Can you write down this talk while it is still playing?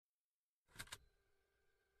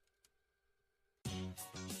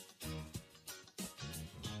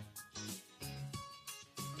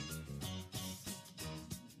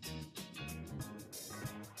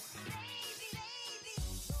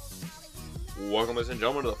Welcome, ladies and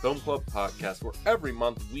gentlemen, to the Film Club podcast, where every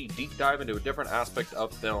month we deep dive into a different aspect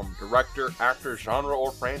of film. Director, actor, genre,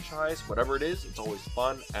 or franchise, whatever it is, it's always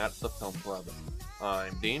fun at the Film Club.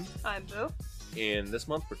 I'm Dean. I'm Boo. And this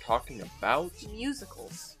month we're talking about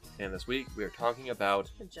Musicals. And this week we are talking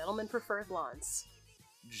about The Gentlemen Prefer Blondes.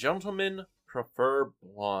 Gentlemen Prefer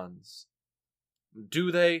Blondes.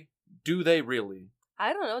 Do they? Do they really?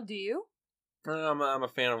 I don't know, do you? I'm a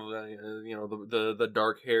fan of the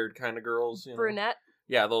dark-haired kind of girls. Brunette?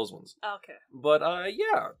 Yeah, those ones. Okay. But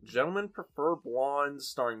yeah, Gentlemen Prefer Blondes,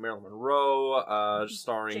 starring Marilyn Monroe,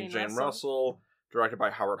 starring Jane Russell, directed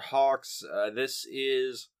by Howard Hawks. This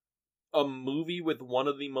is a movie with one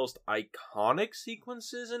of the most iconic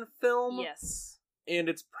sequences in film. Yes. And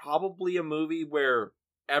it's probably a movie where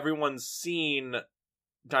everyone's seen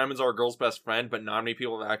Diamonds Are a Girl's Best Friend, but not many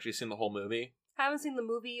people have actually seen the whole movie. Haven't seen the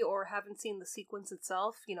movie or haven't seen the sequence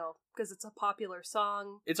itself, because it's a popular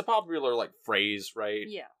song. It's a popular, phrase, right?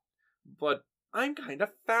 Yeah. But I'm kind of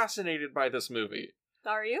fascinated by this movie.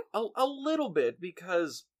 Are you? A little bit,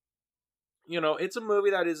 because, it's a movie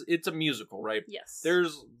it's a musical, right? Yes.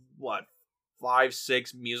 There's, 5,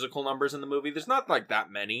 6 musical numbers in the movie? There's not, that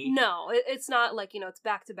many. No, it's not it's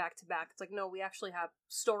back to back to back. It's no, we actually have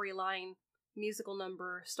storyline, musical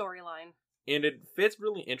number, storyline. And it fits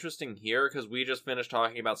really interesting here, because we just finished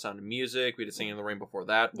talking about Sound of Music, we did Singing in the Rain before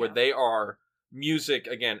that, where they are music,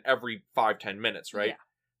 again, every 5-10 minutes, right? Yeah.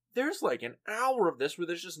 There's an hour of this where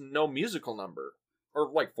there's just no musical number.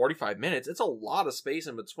 Or 45 minutes. It's a lot of space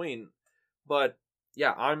in between. But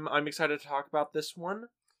yeah, I'm excited to talk about this one.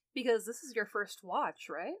 Because this is your first watch,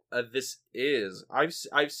 right? This is.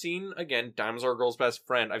 I've seen, again, Diamonds Are a Girl's Best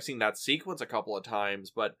Friend. I've seen that sequence a couple of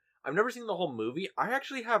times, but I've never seen the whole movie. I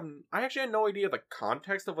actually had no idea the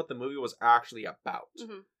context of what the movie was actually about.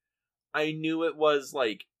 Mm-hmm. I knew it was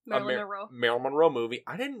Marilyn Monroe movie.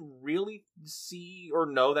 I didn't really see or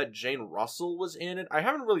know that Jane Russell was in it. I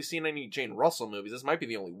haven't really seen any Jane Russell movies. This might be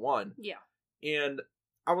the only one. Yeah. And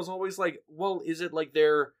I was always well, is it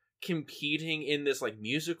they're competing in this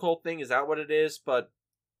musical thing? Is that what it is? But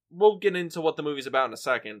we'll get into what the movie's about in a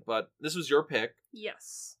second. But this was your pick.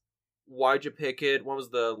 Yes. Why'd you pick it? When was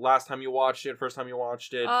the last time you watched it? First time you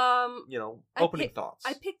watched it? Opening thoughts.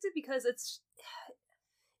 I picked it because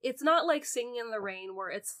it's not like Singing in the Rain, where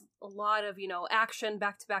it's a lot of, action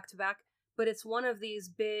back to back to back, but it's one of these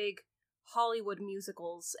big Hollywood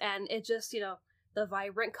musicals, and it just, the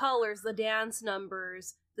vibrant colors, the dance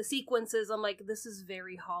numbers, the sequences, I'm this is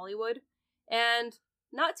very Hollywood, and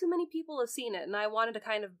not too many people have seen it, and I wanted to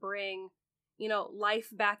kind of bring, life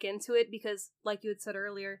back into it, because, like you had said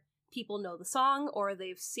earlier, people know the song, or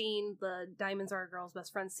they've seen the Diamonds Are a Girl's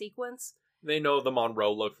Best Friend sequence. They know the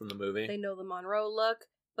Monroe look from the movie.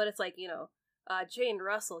 But it's Jane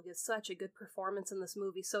Russell gives such a good performance in this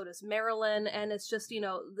movie, so does Marilyn, and it's just,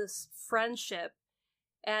 this friendship,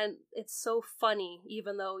 and it's so funny,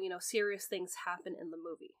 even though, serious things happen in the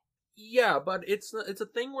movie. Yeah, but it's a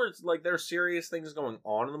thing where it's there's serious things going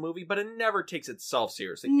on in the movie, but it never takes itself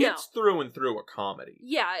seriously. No. It's through and through a comedy.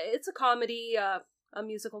 Yeah, it's a comedy, a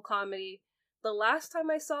musical comedy. The last time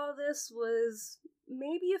I saw this was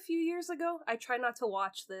maybe a few years ago. I try not to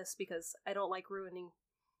watch this because I don't like ruining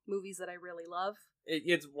movies that I really love.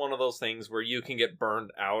 It's one of those things where you can get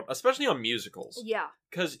burned out, especially on musicals. Yeah.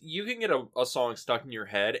 Because you can get a song stuck in your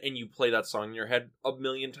head, and you play that song in your head a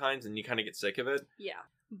million times, and you kind of get sick of it. Yeah.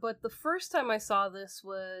 But the first time I saw this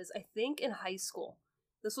was, I think, in high school.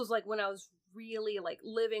 This was when I was really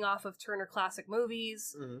living off of Turner Classic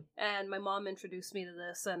Movies, mm-hmm. and my mom introduced me to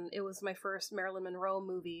this, and it was my first Marilyn Monroe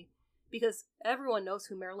movie, because everyone knows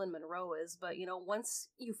who Marilyn Monroe is, but once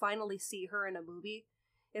you finally see her in a movie,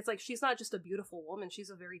 it's she's not just a beautiful woman, she's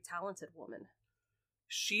a very talented woman.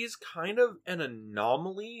 She's kind of an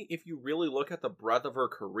anomaly if you really look at the breadth of her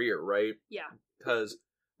career, right? Yeah. Because,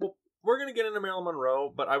 we're going to get into Marilyn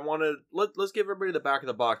Monroe, but I want to, let's give everybody the back of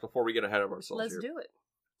the box before we get ahead of ourselves. Let's do it.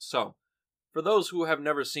 So, for those who have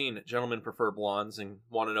never seen Gentlemen Prefer Blondes and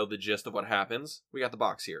want to know the gist of what happens, we got the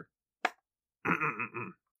box here.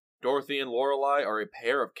 Dorothy and Lorelei are a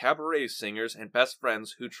pair of cabaret singers and best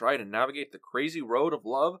friends who try to navigate the crazy road of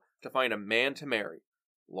love to find a man to marry.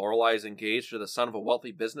 Lorelei is engaged to the son of a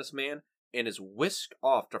wealthy businessman and is whisked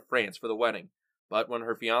off to France for the wedding. But when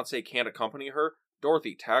her fiancé can't accompany her,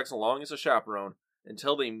 Dorothy tags along as a chaperone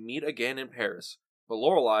until they meet again in Paris. But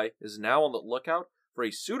Lorelei is now on the lookout for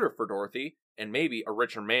a suitor for Dorothy and maybe a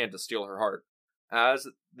richer man to steal her heart. As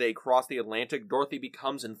they cross the Atlantic, Dorothy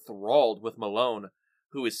becomes enthralled with Malone,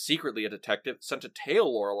 who is secretly a detective sent to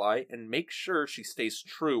tail Lorelei and make sure she stays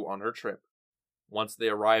true on her trip. Once they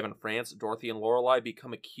arrive in France, Dorothy and Lorelei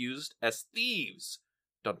become accused as thieves.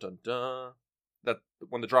 Dun dun dun. that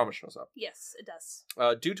when the drama shows up. Yes, it does.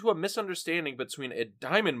 Due to a misunderstanding between a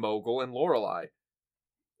diamond mogul and Lorelei,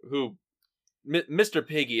 who Mr.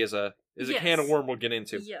 Piggy is a can of worm we'll get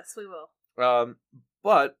into. Yes, we will.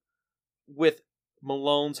 But with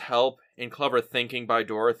Malone's help and clever thinking by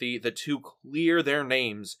Dorothy, the two clear their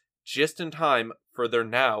names just in time for their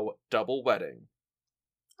now double wedding.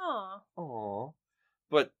 Aww.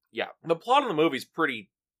 But yeah, the plot of the movie's pretty,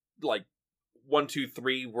 like, 1, 2,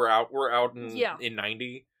 3. We're out in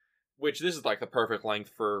 90, which this is like the perfect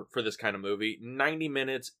length for this kind of movie. 90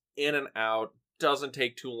 minutes in and out, doesn't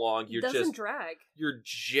take too long. Doesn't drag. You're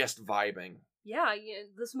just vibing. Yeah,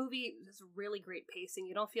 this movie has really great pacing.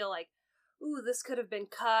 You don't feel like, ooh, this could have been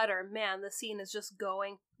cut, or man, the scene is just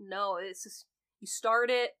going. No, it's just you start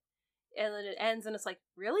it and then it ends, and it's like,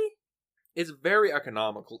 really? It's very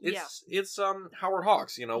economical. It's Howard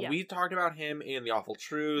Hawks. We talked about him in The Awful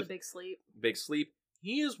Truth, The Big Sleep.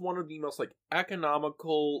 He is one of the most like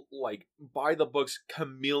economical, like by the books,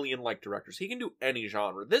 chameleon like directors. He can do any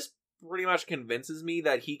genre. This pretty much convinces me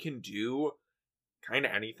that he can do kind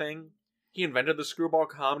of anything. He invented the screwball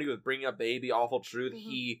comedy with Bringing Up Baby, Awful Truth.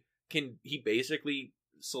 Mm-hmm. He basically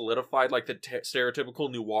solidified like the stereotypical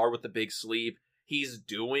noir with The Big Sleep. He's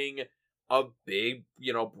doing a big,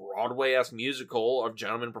 Broadway-esque musical of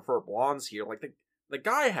Gentlemen Prefer Blondes here. Like, the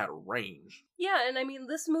guy had range. Yeah, and I mean,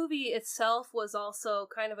 this movie itself was also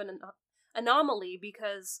kind of an anomaly,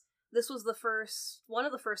 because this was one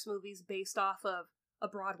of the first movies based off of a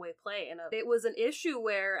Broadway play. And it was an issue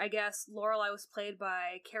where, I guess, Lorelei was played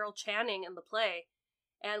by Carol Channing in the play.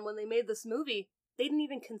 And when they made this movie, they didn't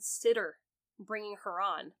even consider bringing her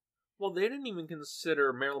on. Well, they didn't even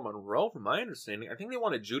consider Marilyn Monroe, from my understanding. I think they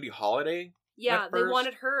wanted Judy Holliday. Yeah, they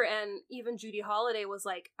wanted her, and even Judy Holliday was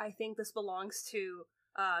like, I think this belongs to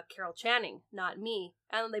Carol Channing, not me.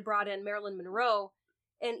 And then they brought in Marilyn Monroe,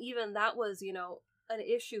 and even that was, an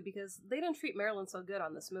issue, because they didn't treat Marilyn so good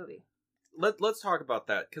on this movie. Let's talk about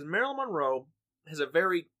that, because Marilyn Monroe has a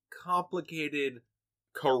very complicated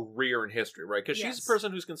career in history, right? Because she's a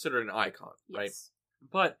person who's considered an icon, right? Yes.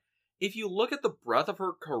 But if you look at the breadth of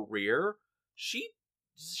her career, she's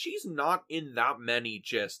not in that many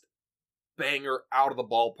just banger out of the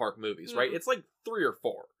ballpark movies, right? It's like 3 or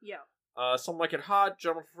 4. Yeah. Some Like It Hot,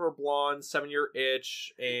 Gentlemen Prefer Blonde, 7-Year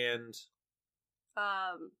Itch, and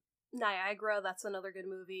Niagara. That's another good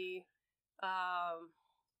movie.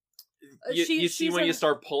 You see when you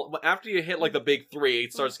start pulling after you hit like the big 3,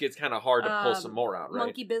 it gets kind of hard to pull some more out, right?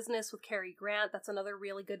 Monkey Business with Cary Grant. That's another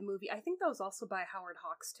really good movie. I think that was also by Howard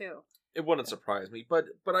Hawks too. It wouldn't surprise me, but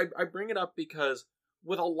I bring it up because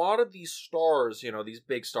with a lot of these stars, these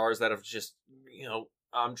big stars that have just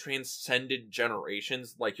transcended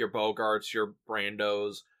generations, like your Bogarts, your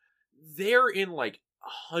Brandos, they're in like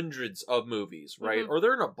hundreds of movies, right? Or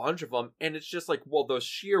they're in a bunch of them, and it's just like, well, the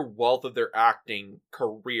sheer wealth of their acting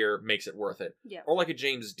career makes it worth it. Yeah. Or like a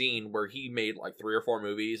James Dean, where he made like 3 or 4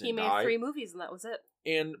 movies and he made 3 movies, and that was it.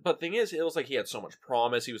 But the thing is, it was like he had so much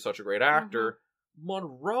promise. He was such a great actor.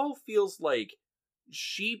 Monroe feels like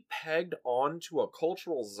she pegged onto a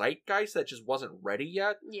cultural zeitgeist that just wasn't ready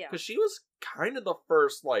yet. Yeah. Because she was kind of the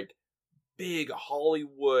first like big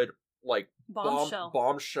Hollywood like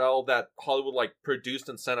bombshell that Hollywood like produced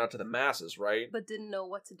and sent out to the masses, right? But didn't know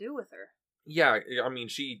what to do with her. Yeah, I mean,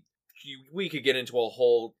 we could get into a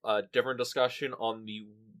whole different discussion on the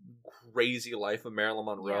crazy life of Marilyn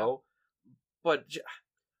Monroe, but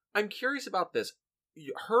I'm curious about this.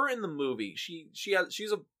 Her in the movie, she's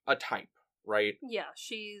a type, right? Yeah,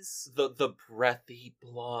 she's the breathy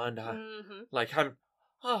blonde. Like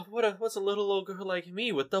what's a little old girl like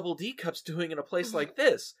me with double D cups doing in a place like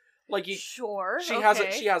this? Like sure,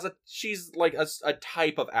 she's like a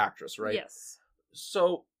type of actress, right? Yes.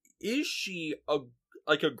 So is she a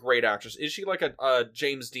great actress? Is she like a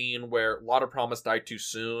James Dean where a lot of promise died too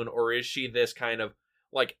soon, or is she this kind of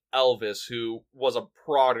like Elvis who was a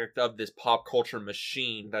product of this pop culture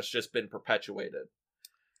machine that's just been perpetuated?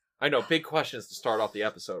 I know, big questions to start off the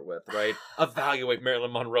episode with, right? Evaluate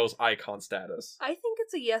Marilyn Monroe's icon status. I think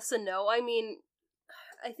it's a yes and no. I mean,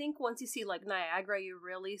 I think once you see like Niagara, you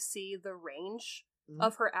really see the range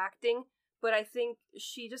of her acting. But I think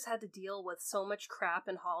she just had to deal with so much crap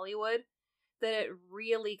in Hollywood that it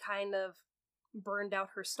really kind of burned out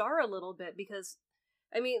her star a little bit. Because,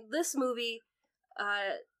 I mean, this movie,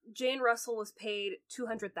 Jane Russell was paid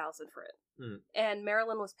 $200,000 for it, and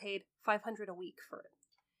Marilyn was paid $500 a week for it.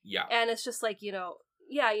 Yeah, and it's just like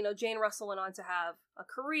Jane Russell went on to have a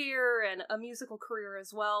career and a musical career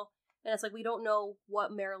as well. And it's like, we don't know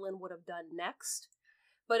what Marilyn would have done next.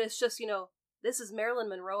 But it's just, this is Marilyn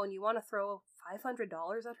Monroe, and you want to throw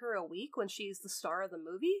 $500 at her a week when she's the star of the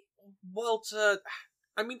movie? Well, to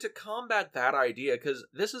combat that idea, because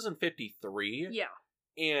this isn't 53. Yeah.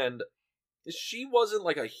 And she wasn't,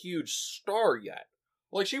 like, a huge star yet.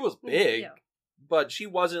 Like, she was big, but she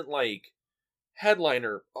wasn't, like,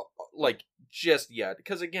 headliner, like, just yet.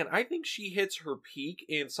 Because, again, I think she hits her peak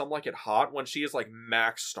in Some Like It Hot when she is, like,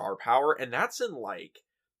 max star power, and that's in, like,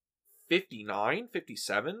 59,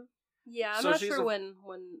 57? Yeah, I'm not sure when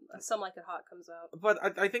Some Like It Hot comes out.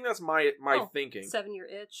 But I think that's my thinking. 7-Year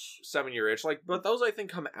Itch. 7-Year Itch. Like, but those, I think,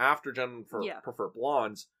 come after Jennifer Prefer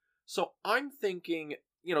Blondes. So I'm thinking,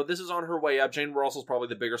 this is on her way up. Jane Russell's probably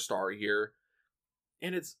the bigger star here.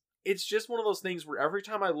 And it's just one of those things where every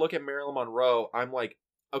time I look at Marilyn Monroe, I'm like,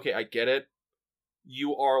 okay, I get it.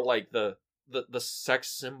 You are, like, the sex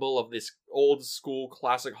symbol of this old school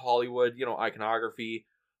classic Hollywood, iconography.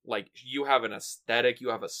 Like, you have an aesthetic, you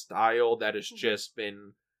have a style that has just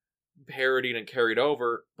been parodied and carried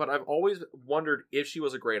over. But I've always wondered if she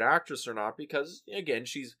was a great actress or not, because, again,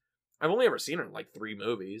 I've only ever seen her in, like, 3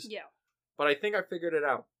 movies. Yeah. But I think I figured it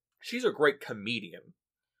out. She's a great comedian.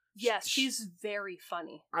 Yes, she's very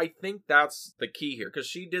funny. I think that's the key here, because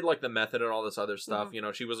she did, like, The Method and all this other stuff.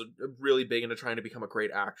 She was really big into trying to become a great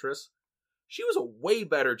actress. She was a way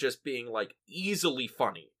better just being, like, easily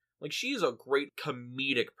funny. Like, she's a great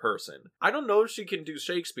comedic person. I don't know if she can do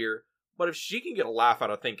Shakespeare, but if she can get a laugh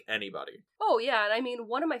out of, I think, anybody. Oh, yeah, and I mean,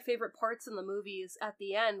 one of my favorite parts in the movie is at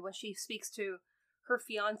the end when she speaks to her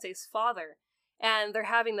fiancé's father, and they're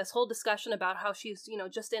having this whole discussion about how she's,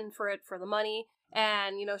 just in for it for the money,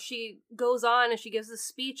 and, she goes on and she gives this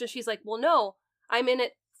speech, and she's like, well, no, I'm in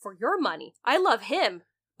it for your money. I love him,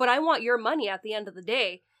 but I want your money at the end of the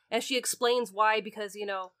day. And she explains why, because,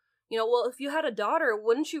 well, if you had a daughter,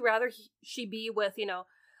 wouldn't you rather she be with,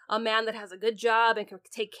 a man that has a good job and can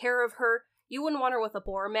take care of her? You wouldn't want her with a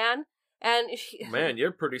poor man. And man,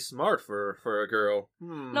 you're pretty smart for a girl.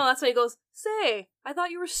 No, that's when he goes, say, I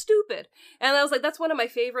thought you were stupid. And I was like, that's one of my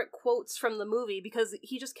favorite quotes from the movie, because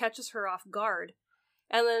he just catches her off guard.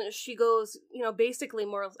 And then she goes, basically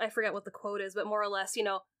I forget what the quote is, but more or less,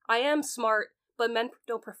 I am smart, but men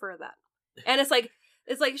don't prefer that. And it's like,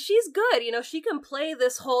 she's good, she can play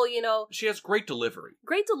this whole, She has great delivery.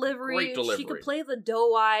 Great delivery. She could play the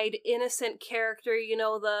doe-eyed, innocent character,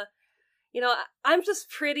 I'm just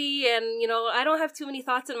pretty and, I don't have too many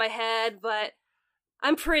thoughts in my head, but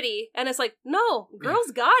I'm pretty. And it's like, no,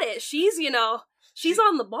 girl's got it. She's, she's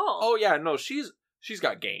on the ball. Oh, yeah, no, she's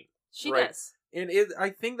got game. She does. And I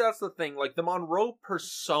think that's the thing, like, the Monroe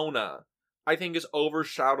persona, I think, has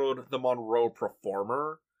overshadowed the Monroe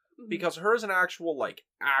performer. Because her as an actual, like,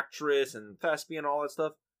 actress and thespian and all that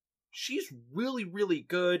stuff, she's really, really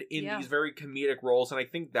good in these very comedic roles. And I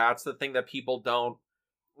think that's the thing that people don't,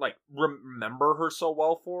 like, remember her so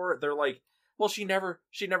well for. They're like, well, she never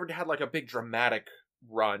had, like, a big dramatic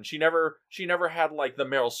run. She never had, like, the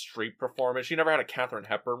Meryl Streep performance. She never had a Katharine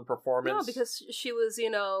Hepburn performance. No, because she was,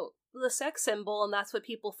 the sex symbol, and that's what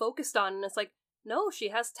people focused on. And it's like, no, she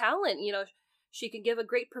has talent. She can give a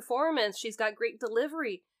great performance. She's got great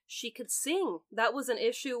delivery. She could sing. That was an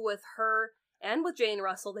issue with her and with Jane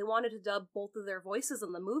Russell. They wanted to dub both of their voices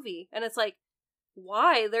in the movie. And it's like,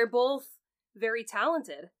 why? They're both very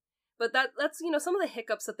talented. But that's, some of the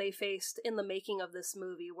hiccups that they faced in the making of this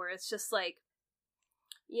movie, where it's just like,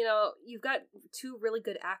 you've got 2 really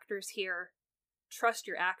good actors here. Trust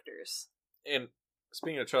your actors. And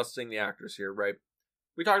speaking of trusting the actors here, right?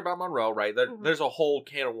 We talked about Monroe, right? There's a whole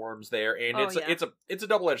can of worms there, and it's a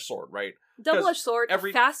double-edged sword, right? Double-edged sword,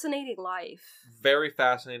 fascinating life. Very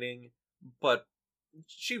fascinating, but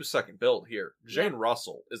she was second billed here. Jane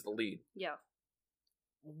Russell is the lead. Yeah.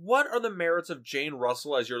 What are the merits of Jane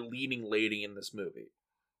Russell as your leading lady in this movie?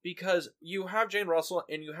 Because you have Jane Russell,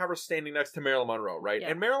 and you have her standing next to Marilyn Monroe, right? Yeah.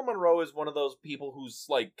 And Marilyn Monroe is one of those people who's,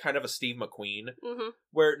 like, kind of a Steve McQueen,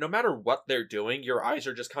 where no matter what they're doing, your eyes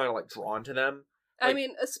are just kind of, like, drawn to them. Like, I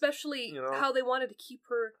mean, especially how they wanted to keep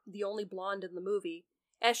her the only blonde in the movie.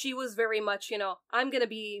 And she was very much, I'm going to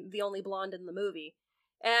be the only blonde in the movie.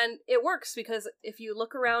 And it works, because if you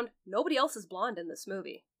look around, nobody else is blonde in this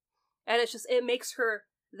movie. And it makes her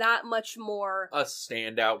that much more... a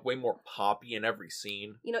standout, way more poppy in every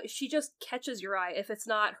scene. She just catches your eye. If it's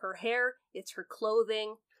not her hair, it's her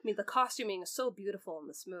clothing. I mean, the costuming is so beautiful in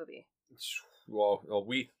this movie. Well,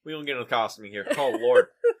 we don't get into costuming here. Oh, Lord.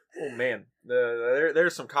 Oh, man.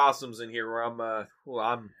 There's some costumes in here where I'm a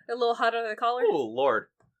little hot under the collar? Oh,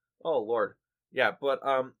 Lord. Yeah, but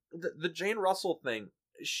the Jane Russell thing,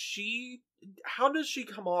 how does she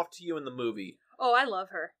come off to you in the movie? Oh, I love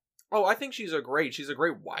her. Oh, I think she's a great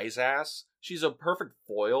wise ass. She's a perfect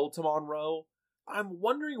foil to Monroe. I'm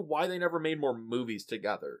wondering why they never made more movies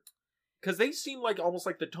together. Because they seem like almost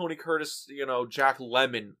like the Tony Curtis, Jack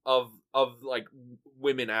Lemmon of like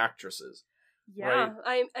women actresses. Yeah,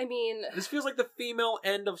 right? I mean, This feels like the female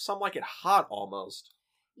end of Some Like It Hot almost.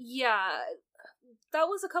 yeah, that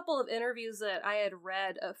was a couple of interviews that I had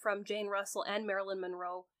read from Jane Russell and Marilyn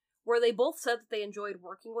Monroe, where they both said that they enjoyed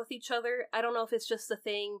working with each other. I don't know if it's just a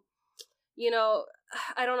thing,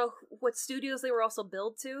 I don't know what studios they were also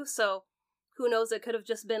billed to, so who knows, it could have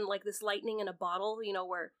just been like this lightning in a bottle,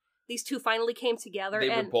 where these two finally came together. They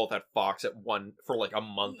were both at Fox at one for like a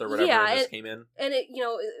month or whatever, and this came in. And it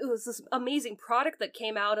was this amazing product that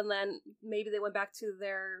came out, and then maybe they went back to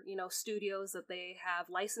their, studios that they have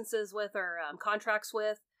licenses with or contracts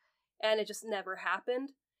with, and it just never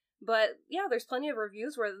happened. But yeah, there's plenty of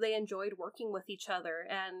reviews where they enjoyed working with each other,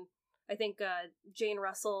 and I think Jane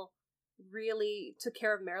Russell really took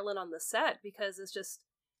care of Marilyn on the set, because it's just,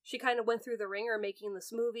 she kind of went through the ringer making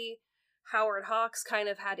this movie. Howard Hawks kind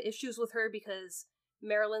of had issues with her because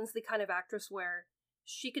Marilyn's the kind of actress where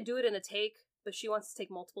she can do it in a take, but she wants to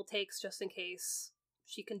take multiple takes just in case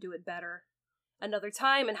she can do it better another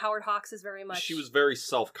time. And Howard Hawks is very much... She was very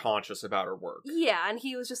self-conscious about her work. Yeah, and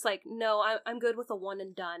he was just like, no, I'm good with a one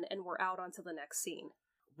and done, and we're out onto the next scene.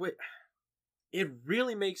 Wait, it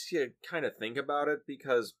really makes you kind of think about it,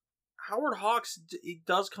 because Howard Hawks, he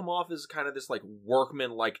does come off as kind of this like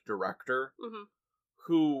workman-like director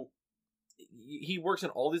who... He works in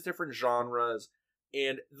all these different genres,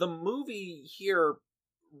 and the movie here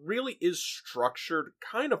really is structured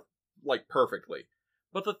kind of like perfectly.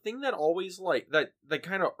 But the thing that always like that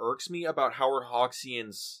kind of irks me about Howard Hawks'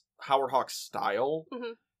 style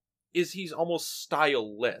is he's almost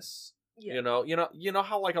styleless. Yeah. You know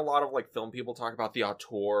how like a lot of like film people talk about the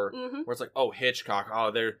auteur, where it's like, oh, Hitchcock,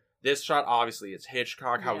 this shot, obviously, it's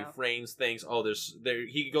Hitchcock, how he frames things. Oh,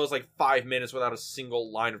 he goes like 5 minutes without a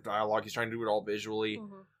single line of dialogue. He's trying to do it all visually.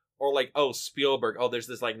 Or like, oh, Spielberg, oh, there's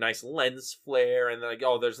this like nice lens flare, and like,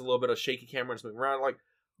 oh, there's a little bit of shaky camera moving around. Like,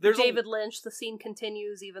 there's David Lynch, the scene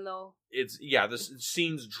continues even though... the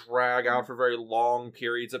scenes drag out for very long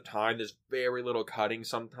periods of time. There's very little cutting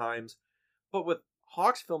sometimes. But with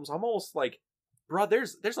Hawks films, I'm almost like, bruh,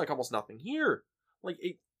 there's like almost nothing here. Like,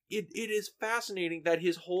 It is fascinating that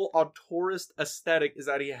his whole auteurist aesthetic is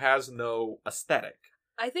that he has no aesthetic.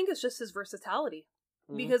 I think it's just his versatility.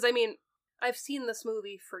 Because, I mean, I've seen this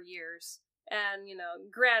movie for years. And,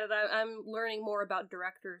 granted, I'm learning more about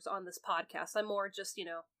directors on this podcast. I'm more just,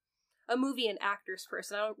 a movie and actors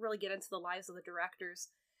person. I don't really get into the lives of the directors.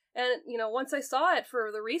 And, once I saw it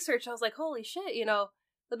for the research, I was like, holy shit,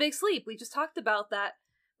 The Big Sleep. We just talked about that.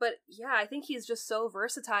 But, yeah, I think he's just so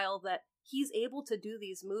versatile that he's able to do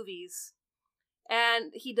these movies,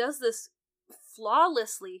 and he does this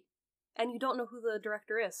flawlessly, and you don't know who the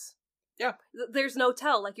director is. Yeah. There's no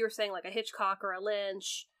tell, like you were saying, like a Hitchcock or a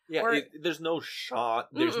Lynch. Yeah, there's no shot,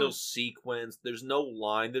 there's no sequence, there's no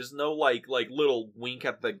line, there's no like little wink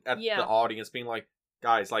at the audience being like,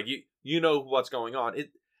 guys, like you know what's going on.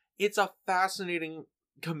 It's a fascinating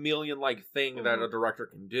chameleon-like thing that a director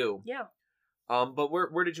can do. Yeah. But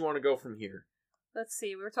where did you want to go from here? Let's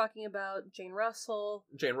see, we were talking about Jane Russell,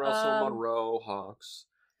 Monroe, Hawks.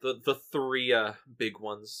 The three big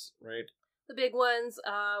ones, right? The big ones.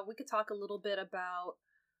 We could talk a little bit about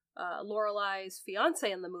Lorelei's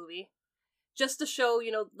fiancé in the movie. Just to show,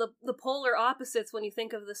 the polar opposites when you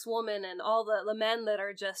think of this woman and all the men that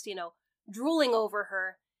are just, drooling over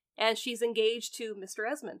her. And she's engaged to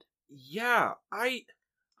Mr. Esmond. Yeah, I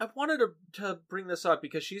wanted to bring this up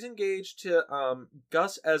because she's engaged to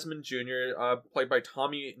Gus Esmond Jr., played by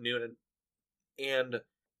Tommy Noonan, and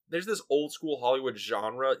there's this old school Hollywood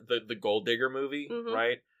genre, the Gold Digger movie,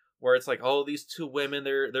 right? Where it's like, oh, these two women,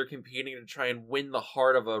 they're competing to try and win the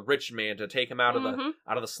heart of a rich man to take him out of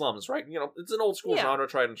the slums, right? It's an old school genre,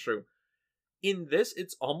 tried and true. In this,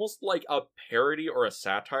 it's almost like a parody or a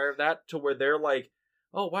satire of that, to where they're like,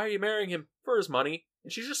 oh, why are you marrying him? For his money.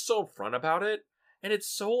 And she's just so upfront about it. And it's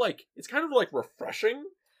so, like, it's kind of, like, refreshing,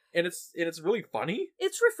 and it's really funny.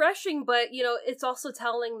 It's refreshing, but, it's also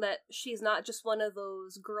telling that she's not just one of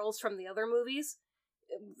those girls from the other movies,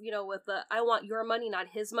 with the, I want your money, not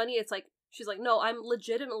his money. It's like, she's like, no, I'm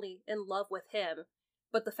legitimately in love with him,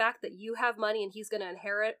 but the fact that you have money and he's gonna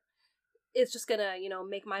inherit, it's just gonna,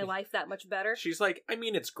 make my life that much better. She's like, I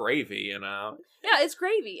mean, it's gravy, Yeah, it's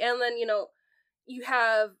gravy. And then, you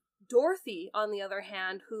have Dorothy, on the other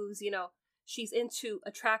hand, who's, she's into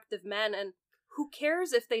attractive men, and who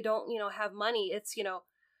cares if they don't, have money? It's,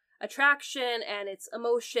 attraction, and it's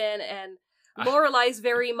emotion, and Lorelei's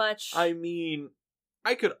very much... I mean,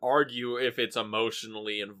 I could argue if it's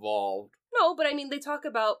emotionally involved. No, but I mean, they talk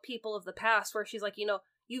about people of the past where she's like,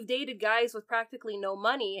 you've dated guys with practically no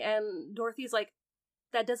money, and Dorothy's like,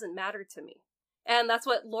 that doesn't matter to me. And that's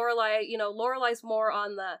what Lorelei, Lorelei's more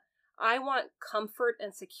on the, I want comfort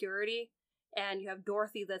and security, and you have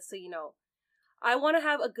Dorothy that's the, I want to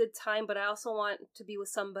have a good time, but I also want to be with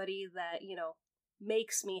somebody that,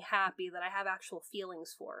 makes me happy, that I have actual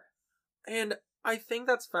feelings for. And I think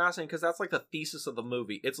that's fascinating because that's like the thesis of the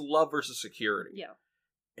movie. It's love versus security. Yeah.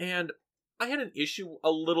 And I had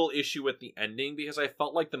a little issue with the ending because I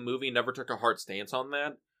felt like the movie never took a hard stance on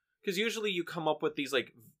that. Because usually you come up with these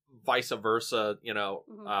like vice versa,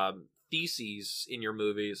 theses in your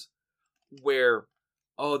movies where,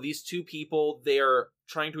 these two people, they're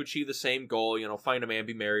trying to achieve the same goal, find a man,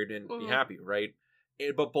 be married, and be happy, right?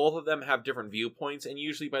 But both of them have different viewpoints, and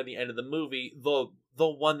usually by the end of the movie, the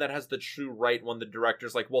one that has the true right one, the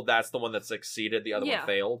director's like, well, that's the one that succeeded, the other one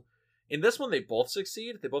failed. In this one, they both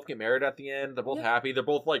succeed. They both get married at the end. They're both happy. They're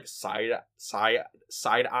both like side-eyeing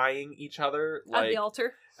each other. Like, at the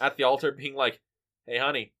altar. At the altar, being like, hey,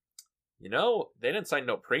 honey, they didn't sign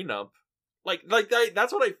no prenup. Like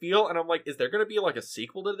that's what I feel, and I'm like, is there gonna be like a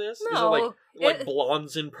sequel to this? No, is it like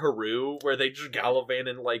Blondes in Peru where they just gallivant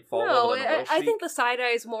and like fall over the moral I think the side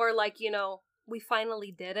eye is more like, we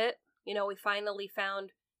finally did it. We finally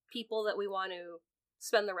found people that we want to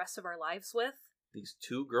spend the rest of our lives with. These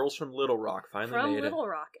two girls from Little Rock finally made it. From Little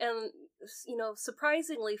Rock, and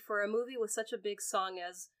surprisingly for a movie with such a big song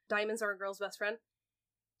as "Diamonds Are a Girl's Best Friend,"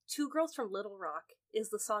 "Two Girls from Little Rock" is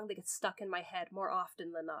the song that gets stuck in my head more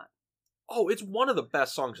often than not. Oh, it's one of the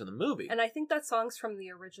best songs in the movie. And I think that song's from the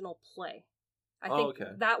original play. I think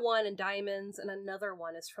that one and Diamonds and another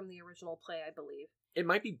one is from the original play, I believe. It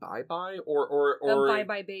might be Bye Bye or Bye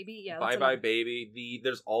Bye Baby, yeah. Bye Bye Baby.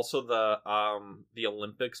 There's also the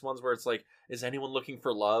Olympics ones where it's like, is anyone looking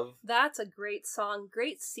for love? That's a great song,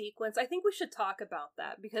 great sequence. I think we should talk about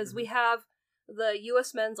that because we have the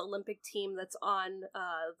U.S. men's Olympic team that's on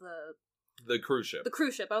the cruise ship. The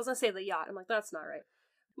cruise ship. I was going to say the yacht. I'm like, that's not right.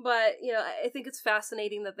 But, I think it's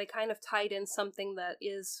fascinating that they kind of tied in something that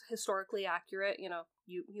is historically accurate.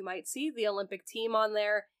 You might see the Olympic team on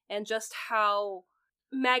there and just how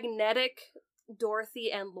magnetic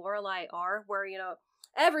Dorothy and Lorelei are, where,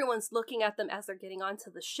 everyone's looking at them as they're getting onto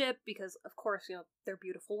the ship because, of course, they're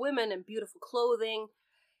beautiful women and beautiful clothing.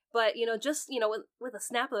 But, just, with a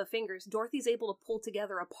snap of the fingers, Dorothy's able to pull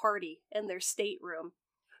together a party in their stateroom.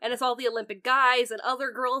 And it's all the Olympic guys and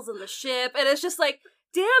other girls in the ship. And it's just like,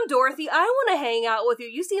 damn, Dorothy, I want to hang out with you.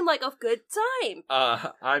 You seem like a good time.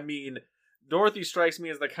 I mean, Dorothy strikes me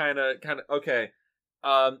as the kind of, okay.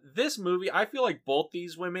 This movie, I feel like both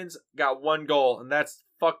these women's got one goal, and that's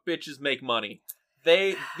fuck bitches, make money.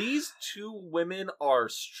 These two women are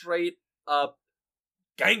straight up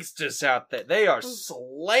gangsters out there. They are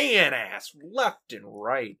slaying ass left and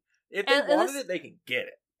right. If they wanted it, they can get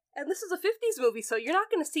it. And this is a 50s movie, so you're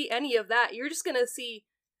not going to see any of that. You're just going to see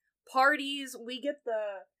parties. We get the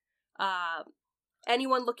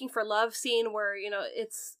anyone looking for love scene where,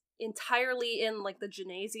 it's entirely in like the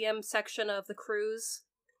gymnasium section of the cruise.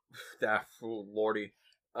 Oh, lordy.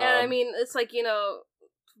 And I mean, it's like,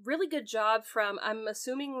 really good job from, I'm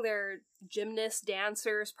assuming they're gymnasts,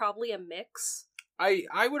 dancers, probably a mix.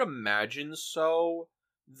 I would imagine so.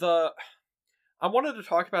 I wanted to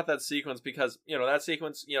talk about that sequence because, that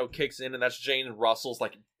sequence, kicks in and that's Jane Russell's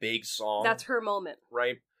like big song. That's her moment.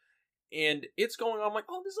 Right? And it's going on, I'm like,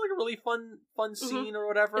 oh, this is like a really fun scene or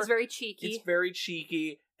whatever. It's very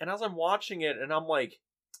cheeky. And as I'm watching it, and I'm like,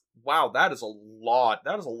 wow, that is a lot.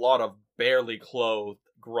 That is a lot of barely clothed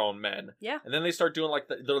grown men. Yeah. And then they start doing like,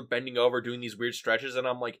 they're bending over, doing these weird stretches, and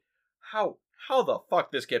I'm like, how the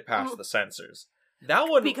fuck this get past the censors? That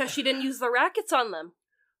one... Because she didn't use the rackets on them.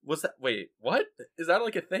 Was that... Wait, what? Is that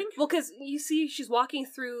like a thing? Well, because you see she's walking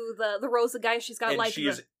through the rows of guys, she's got and she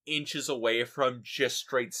is inches away from just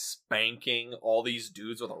straight spanking all these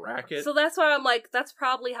dudes with a racket. So that's why I'm like, that's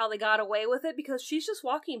probably how they got away with it, because she's just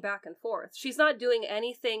walking back and forth. She's not doing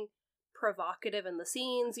anything provocative in the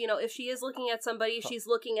scenes. If she is looking at somebody, she's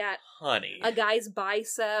looking at a guy's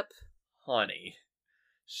bicep. Honey,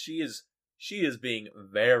 she is being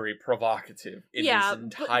very provocative in this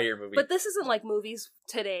entire movie. But this isn't like movies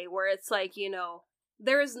today where it's like,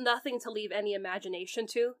 there is nothing to leave any imagination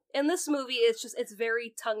to. In this movie, it's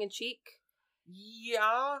very tongue-in-cheek.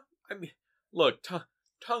 Yeah. I mean, look,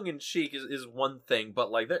 tongue-in-cheek is one thing, but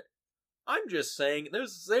like, I'm just saying,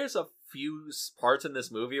 there's a few parts in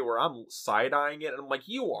this movie where I'm side-eyeing it, and I'm like,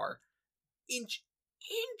 you are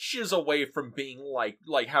inches away from being like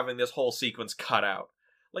having this whole sequence cut out.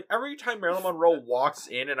 Like, every time Marilyn Monroe walks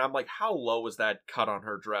in, and I'm like, how low is that cut on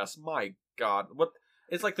her dress? My God. What?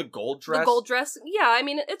 It's like the gold dress. The gold dress. Yeah, I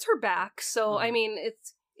mean, it's her back. So, Mm. I mean,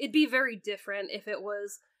 it'd be very different if it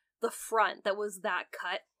was the front that was that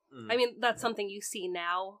cut. I mean, that's something you see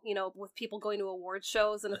now, you know, with people going to award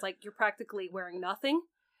shows, and it's like, you're practically wearing nothing.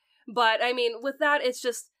 But, I mean, with that, it's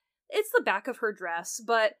the back of her dress.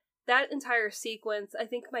 But that entire sequence, I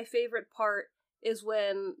think my favorite part is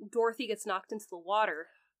when Dorothy gets knocked into the water.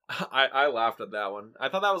 I laughed at that one. I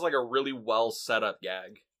thought that was like a really well set up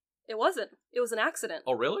gag. It wasn't. It was an accident.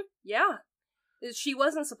 Oh, really? Yeah. She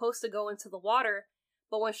wasn't supposed to go into the water,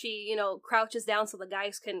 but when she, you know, crouches down so the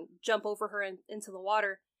guys can jump over her into the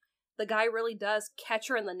water, the guy really does catch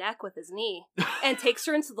her in the neck with his knee and takes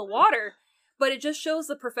her into the water. But it just shows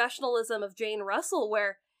the professionalism of Jane Russell,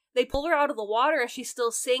 where they pull her out of the water and she's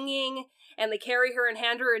still singing, and they carry her and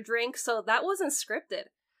hand her a drink, so that wasn't scripted.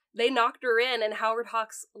 They knocked her in, and Howard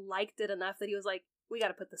Hawks liked it enough that he was like, we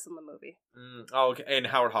gotta put this in the movie. Oh, okay. And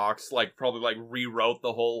Howard Hawks, like, probably, like, rewrote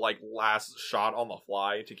the whole, like, last shot on the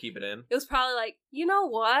fly to keep it in. It was probably like, you know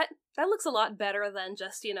what? That looks a lot better than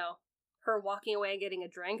just, you know, her walking away and getting a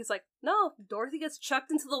drink. It's like, no, Dorothy gets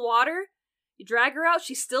chucked into the water, you drag her out,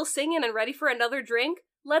 she's still singing and ready for another drink,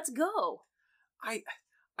 let's go.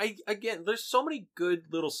 Again, there's so many good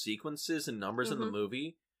little sequences and numbers in the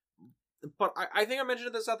movie, but I think I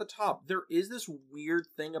mentioned this at the top. There is this weird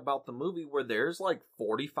thing about the movie where there's like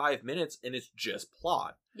 45 minutes and it's just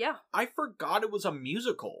plot. Yeah. I forgot it was a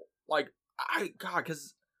musical. Like,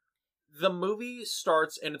 because the movie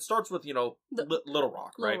starts, and it starts with, you know, Little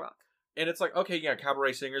Rock, right? Little Rock. And it's like, okay, yeah,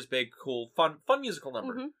 cabaret singers, big, cool, fun musical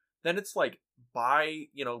number. Mm-hmm. Then it's like, bye,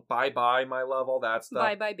 my love, all that stuff.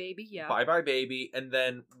 Bye bye baby, yeah. Bye bye baby. And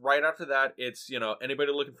then right after that, it's, you know,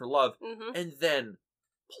 anybody looking for love. Mm-hmm. And then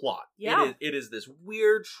plot. Yeah. It is this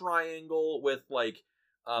weird triangle with, like,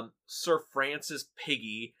 Sir Francis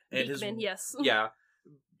Piggy and Beekman, yes. Yeah.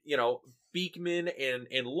 You know, Beekman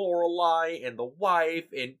and Lorelei and the wife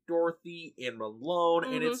and Dorothy and Malone.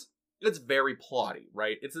 Mm-hmm. And it's very plotty,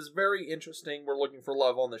 right? It's this very interesting, we're looking for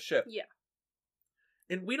love on the ship. Yeah.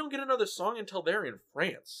 And we don't get another song until they're in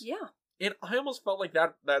France. Yeah. And I almost felt like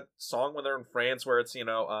that song when they're in France, where it's, you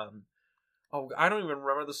know, I don't even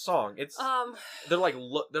remember the song. It's they're like,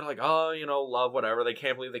 oh, you know, love, whatever. They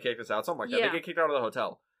can't believe they kicked us out, something like that. They get kicked out of the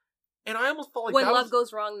hotel, and I almost felt like when love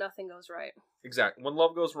goes wrong, nothing goes right. Exactly. When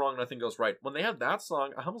love goes wrong, nothing goes right. When they had that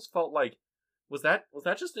song, I almost felt like was that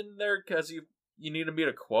just in there because you need to meet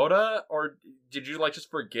a quota, or did you like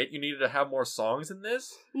just forget you needed to have more songs in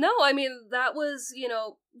this? No, I mean, that was, you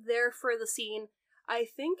know, there for the scene. I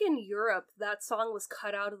think in Europe that song was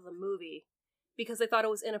cut out of the movie because they thought it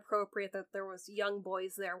was inappropriate that there was young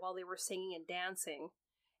boys there while they were singing and dancing.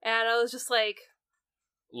 And I was just like,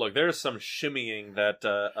 look, there's some shimmying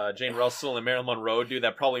that Jane Russell and Marilyn Monroe do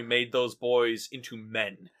that probably made those boys into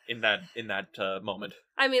men in that moment.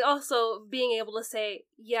 I mean, also being able to say,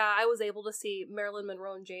 yeah, I was able to see Marilyn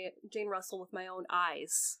Monroe and Jane Russell with my own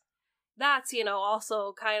eyes. That's, you know,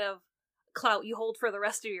 also kind of clout you hold for the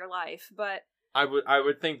rest of your life. But I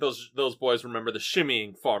would think those boys remember the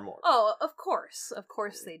shimmying far more. Oh, of course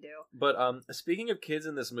they do. But speaking of kids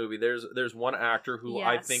in this movie, there's one actor who Yes.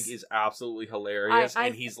 I think is absolutely hilarious,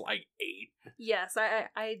 and he's like 8. Yes,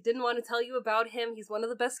 I didn't want to tell you about him. He's one of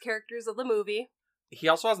the best characters of the movie. He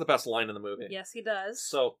also has the best line in the movie. Yes, he does.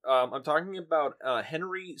 So I'm talking about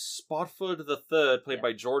Henry Spotfoot III, played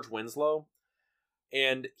by George Winslow.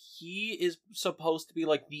 And he is supposed to be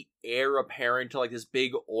like the heir apparent to like this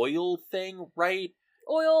big oil thing, right?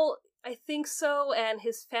 Oil, I think so, and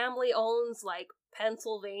his family owns like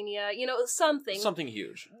Pennsylvania, you know, something. Something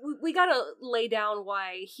huge. We gotta lay down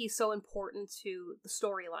why he's so important to the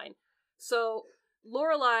storyline. So,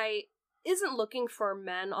 Lorelei isn't looking for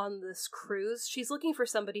men on this cruise. She's looking for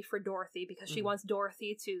somebody for Dorothy because she wants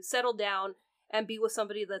Dorothy to settle down and be with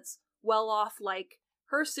somebody that's well off like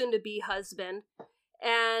her soon-to-be husband.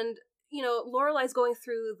 And, you know, Lorelei's going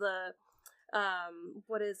through the,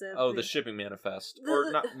 what is it? Oh, the shipping manifest.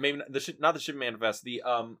 Or not, maybe not the shipping manifest, the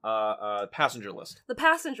passenger list. The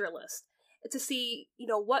passenger list. To see, you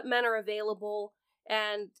know, what men are available.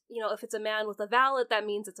 And, you know, if it's a man with a valet, that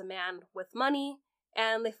means it's a man with money.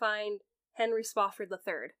 And they find Henry Spofford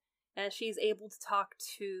III. And she's able to talk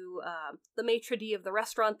to the maitre d' of the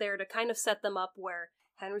restaurant there to kind of set them up where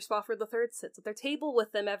Henry Spofford III sits at their table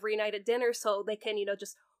with them every night at dinner so they can, you know,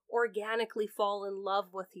 just organically fall in love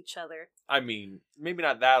with each other. I mean, maybe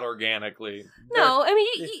not that organically. No, I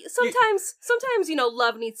mean, sometimes, you know,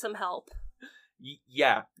 love needs some help.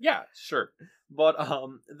 Yeah, sure. But,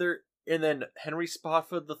 and then Henry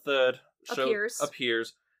Spofford III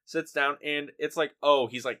appears, sits down, and it's like, oh,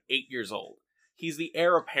 he's like 8 years old. he's the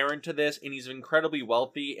heir apparent to this, and he's incredibly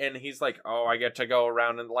wealthy, and he's like, oh, I get to go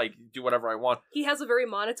around and, like, do whatever I want. He has a very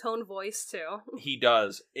monotone voice, too. He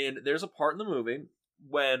does. And there's a part in the movie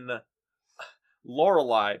when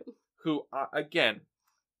Lorelei, who, again,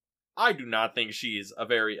 I do not think she's a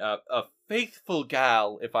very, a faithful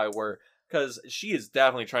gal, if I were, because she is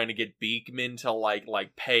definitely trying to get Beekman to,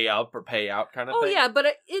 like pay up or pay out kind of thing. Oh, yeah, but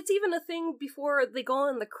it's even a thing before they go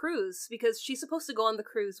on the cruise, because she's supposed to go on the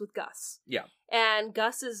cruise with Gus. Yeah. And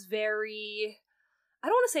Gus is very, I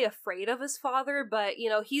don't want to say afraid of his father, but, you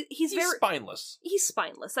know, he's very... spineless. He's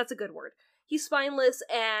spineless, that's a good word. He's spineless,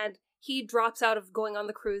 and he drops out of going on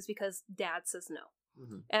the cruise because Dad says no.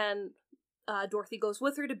 Mm-hmm. And Dorothy goes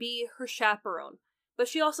with her to be her chaperone. But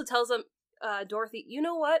she also tells him, Dorothy, you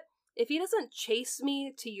know what? If he doesn't chase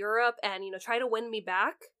me to Europe and, you know, try to win me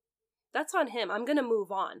back, that's on him. I'm gonna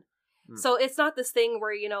move on. So it's not this thing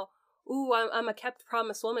where, you know, ooh, I'm a kept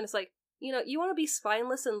promise woman. It's like, you know, you want to be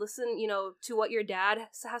spineless and listen, you know, to what your dad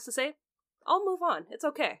has to say? I'll move on. It's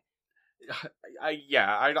okay. I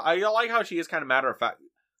like how she is kind of matter of fact.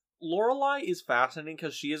 Lorelei is fascinating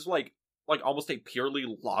because she is like almost a purely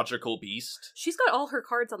logical beast. She's got all her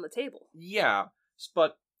cards on the table. Yeah,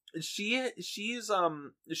 but she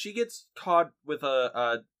gets caught with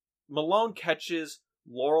Malone catches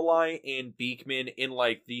Lorelei and Beekman in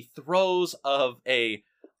like the throes of a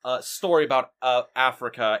story about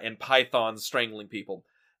Africa and pythons strangling people.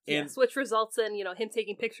 And, yes, which results in, you know, him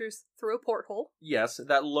taking pictures through a porthole. Yes,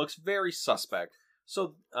 that looks very suspect.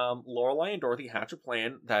 So Lorelei and Dorothy hatch a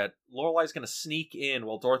plan that Lorelei's going to sneak in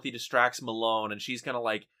while Dorothy distracts Malone, and she's going to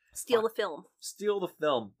like steal the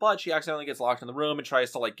film, but she accidentally gets locked in the room and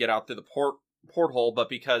tries to like get out through the porthole, but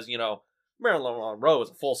because, you know, Marilyn Monroe is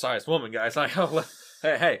a full-sized woman, guys, like, oh,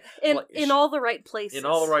 hey in all the right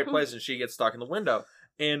places, she gets stuck in the window,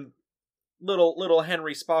 and little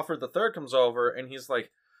Henry Spofford III comes over, and he's like,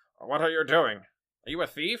 what are you doing? Are you a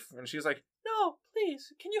thief? And she's like, no,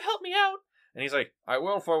 please, can you help me out? And he's like, I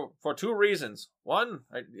will for two reasons. One,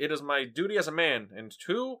 it is my duty as a man, and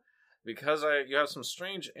two, because you have some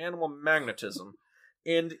strange animal magnetism.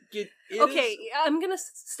 And okay, I'm gonna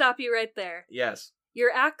stop you right there. Yes.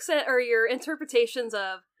 Your accent or your interpretations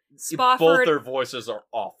of Spofford, both their voices are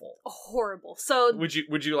awful, horrible. So would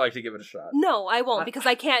you like to give it a shot? No, I won't, because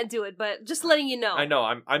I can't do it. But just letting you know. I know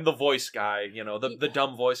I'm the voice guy. You know, the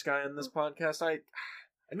dumb voice guy in this podcast. I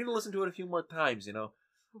need to listen to it a few more times. You know.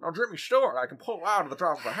 Now, Jimmy Stewart, I can pull out of the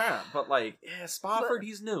drop of a hat, but like, Spofford,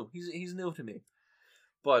 he's new. He's new to me.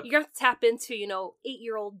 But you have to tap into, you know,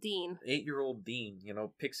 8-year-old Dean. 8-year-old Dean, you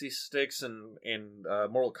know, Pixie Sticks and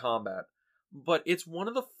Mortal Kombat. But it's one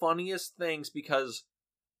of the funniest things because,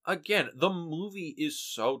 again, the movie is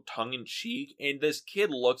so tongue-in-cheek, and this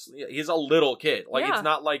kid he's a little kid. Like, It's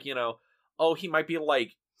not like, you know, oh, he might be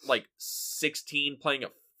like 16 playing a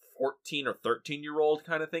 14 or 13-year-old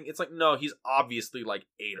kind of thing. It's like, no, he's obviously like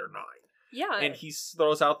 8 or 9. Yeah. And he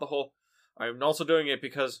throws out the whole, I'm also doing it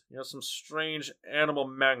because, you know, some strange animal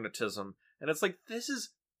magnetism. And it's like, this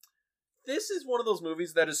is one of those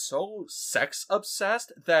movies that is so sex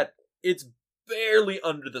obsessed that it's barely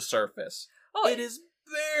under the surface. Oh, it is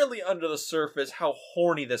barely under the surface how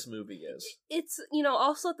horny this movie is. It's, you know,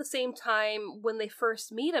 also at the same time when they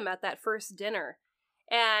first meet him at that first dinner.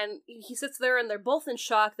 And he sits there and they're both in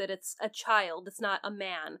shock that it's a child, it's not a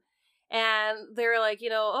man. And they're like, you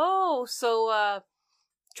know, oh, so,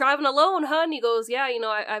 traveling alone, huh? And he goes, yeah, you know,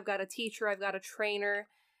 I've got a teacher, I've got a trainer.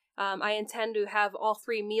 I intend to have all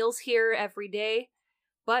 3 meals here every day,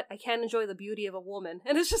 but I can't enjoy the beauty of a woman.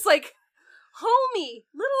 And it's just like,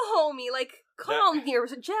 little homie, like, calm your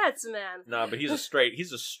jets, man. Nah, but he's a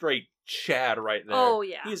straight Chad right there. Oh,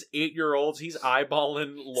 yeah. He's 8-year-olds. He's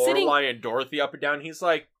eyeballing Lorelei and Dorothy up and down. He's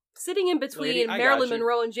like, sitting in between Marilyn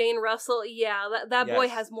Monroe and Jane Russell. Yeah, that boy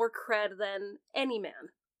has more cred than any man.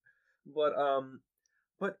 But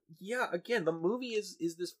yeah, again, the movie is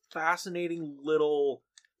this fascinating little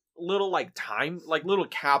like time, like little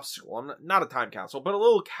capsule. Not a time capsule, but a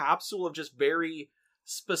little capsule of just very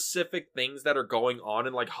specific things that are going on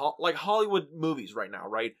in like Hollywood movies right now,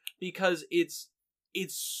 right? Because it's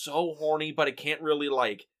so horny, but it can't really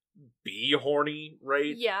like be horny,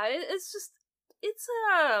 right? Yeah, it's a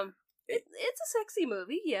sexy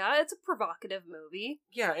movie. Yeah, it's a provocative movie.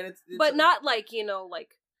 Yeah, and it's but not like, you know,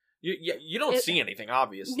 like you don't see anything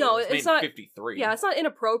obviously. No, it's not 53. Yeah, it's not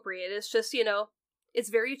inappropriate. It's just, you know, it's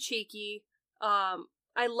very cheeky.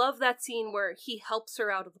 I love that scene where he helps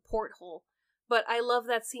her out of the porthole, but I love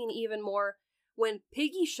that scene even more when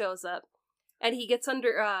Piggy shows up and he gets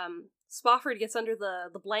under Spofford gets under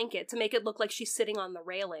the blanket to make it look like she's sitting on the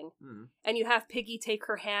railing. Mm. And you have Piggy take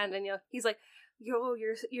her hand and, you know, he's like,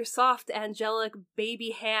 your soft, angelic baby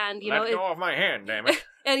hand, Let go of my hand, damn it.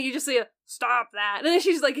 And you just say, stop that. And then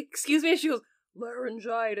she's like, excuse me, and she goes,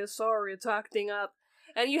 laryngitis, sorry, it's acting up.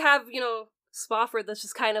 And you have, Spofford that's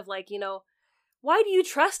just kind of like, why do you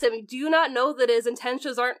trust him? Do you not know that his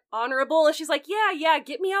intentions aren't honorable? And she's like, yeah,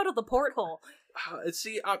 get me out of the porthole.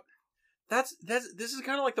 See, this is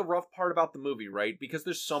kind of like the rough part about the movie, right? Because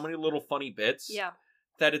there's so many little funny bits. Yeah.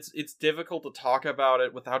 That it's difficult to talk about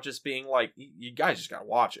it without just being like, you guys just gotta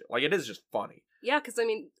watch it. Like, it is just funny. Yeah, because,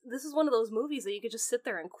 this is one of those movies that you could just sit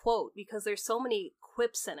there and quote, because there's so many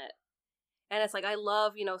quips in it. And it's like, I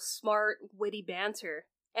love, smart, witty banter.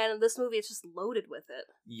 And in this movie, it's just loaded with it.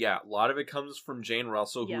 Yeah, a lot of it comes from Jane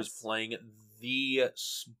Russell, who is playing the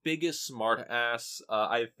biggest smart ass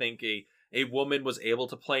I think a woman was able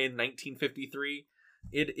to play in 1953.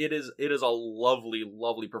 It is a lovely,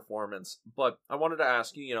 lovely performance. But I wanted to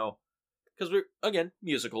ask you, because we're, again,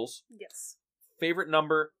 musicals. Yes. Favorite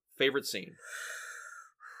number, favorite scene.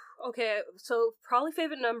 Okay, so probably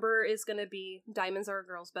favorite number is going to be Diamonds Are a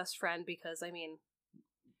Girl's Best Friend, because,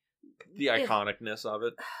 the iconicness of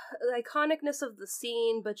it. The iconicness of the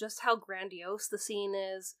scene, but just how grandiose the scene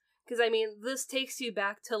is. Because, this takes you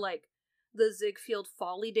back to, the Ziegfeld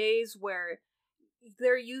Folly days, where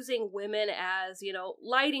they're using women as,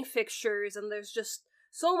 lighting fixtures, and there's just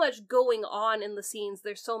so much going on in the scenes.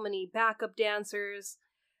 There's so many backup dancers.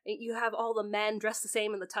 You have all the men dressed the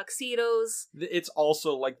same in the tuxedos. It's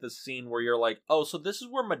also like the scene where you're like, oh, so this is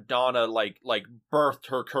where Madonna like birthed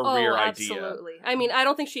her career idea. Absolutely. I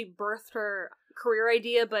don't think she birthed her career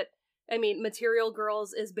idea, but Material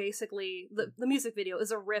Girls is basically the music video is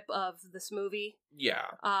a rip of this movie. Yeah.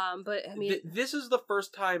 But this is the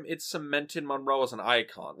first time it's cemented Monroe as an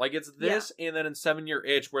icon. Like, it's this, and then in 7 Year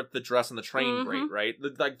Itch, where it's the dress and the train braid, right?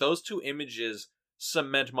 Like, those two images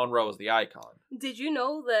cement Monroe as the icon. Did you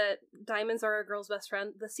know that Diamonds Are a Girl's Best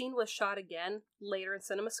Friend, the scene was shot again later in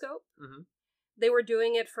CinemaScope? Mm-hmm. They were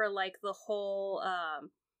doing it for the whole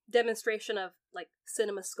demonstration of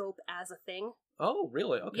CinemaScope as a thing. Oh,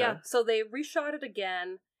 really? Okay. Yeah, so they reshot it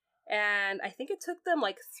again, and I think it took them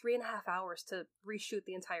 3.5 hours to reshoot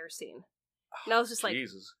the entire scene. And I was just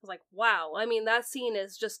Jesus. I was like, wow. That scene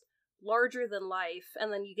is just larger than life,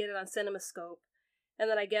 and then you get it on CinemaScope. And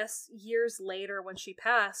then I guess years later, when she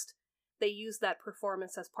passed, they used that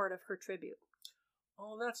performance as part of her tribute.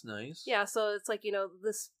 Oh, that's nice. Yeah, so it's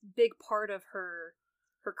this big part of her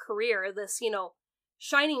career, this,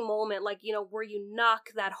 shining moment, where you knock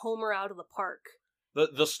that homer out of the park.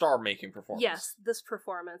 The star-making performance. Yes, this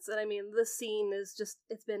performance. And this scene is just,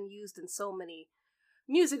 it's been used in so many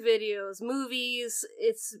music videos, movies.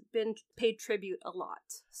 It's been paid tribute a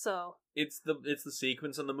lot. So it's the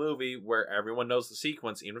sequence in the movie where everyone knows the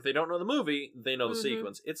sequence. Even if they don't know the movie, they know the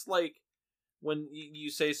sequence. It's like when you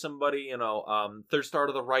say somebody, third star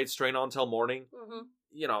to the right, straight on till morning. Mm-hmm.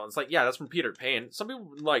 It's like, yeah, that's from Peter Pan. Some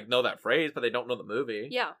people know that phrase, but they don't know the movie.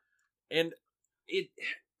 Yeah. And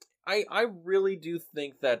I really do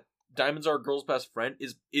think that Diamonds Are a Girl's Best Friend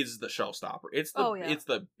is the showstopper. It's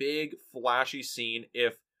the big flashy scene.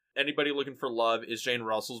 If anybody looking for love is Jane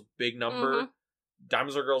Russell's big number,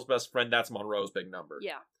 Diamonds Are a Girl's Best Friend, that's Monroe's big number.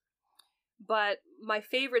 Yeah. But my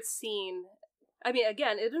favorite scene,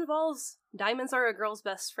 again, it involves Diamonds Are a Girl's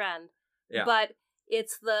Best Friend. Yeah. But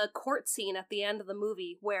it's the court scene at the end of the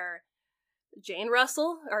movie where Jane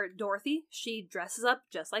Russell, or Dorothy, she dresses up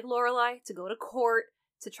just like Lorelei to go to court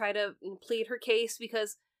to try to plead her case,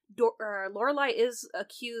 because Lorelei is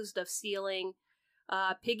accused of stealing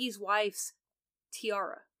Piggy's wife's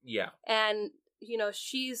tiara. Yeah. And,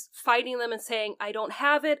 she's fighting them and saying, I don't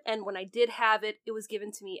have it, and when I did have it, it was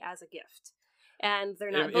given to me as a gift. And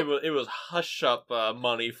they're not... It was hush-up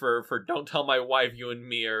money for don't tell my wife you and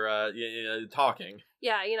me are talking.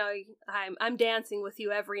 Yeah, I'm dancing with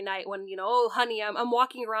you every night when, oh, honey, I'm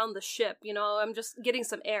walking around the ship, I'm just getting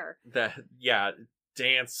some air.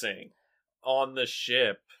 Dancing on the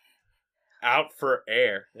ship. Out for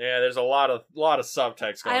air. Yeah, there's a lot of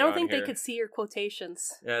subtext going on. I don't think here. They could see your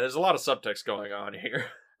quotations. Yeah, there's a lot of subtext going on here.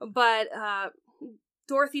 But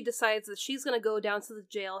Dorothy decides that she's going to go down to the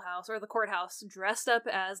jailhouse or the courthouse dressed up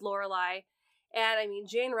as Lorelei. And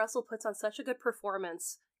Jane Russell puts on such a good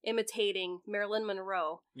performance imitating Marilyn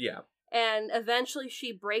Monroe. Yeah. And eventually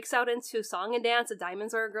she breaks out into song and dance.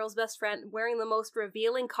 Diamonds Are a Girl's Best Friend, wearing the most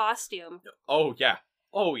revealing costume. Oh, yeah.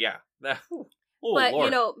 Oh, but,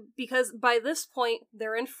 Lord. because by this point,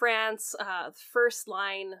 they're in France. First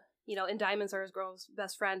line, in Diamonds Are a Girl's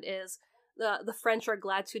Best Friend is, the French are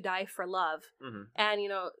glad to die for love. Mm-hmm. And,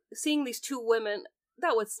 seeing these two women,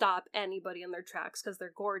 that would stop anybody in their tracks because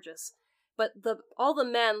they're gorgeous. but all the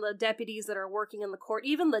men, the deputies that are working in the court,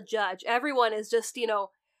 even the judge, everyone is just,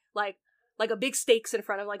 like a big stakes in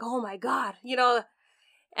front of, like, oh my god,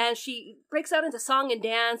 and she breaks out into song and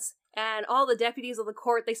dance, and all the deputies of the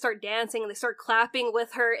court, they start dancing and they start clapping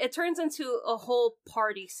with her. It turns into a whole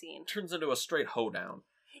party scene. Turns into a straight hoedown.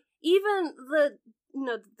 Even the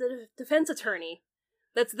defense attorney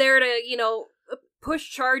that's there to, push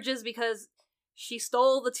charges because she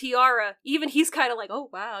stole the tiara. Even he's kind of like, oh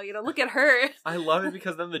wow, look at her. I love it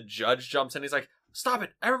because then the judge jumps in. He's like, stop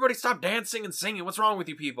it. Everybody stop dancing and singing. What's wrong with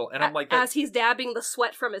you people? And I'm like... As he's dabbing the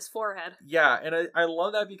sweat from his forehead. Yeah, and I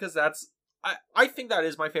love that because that's... I think that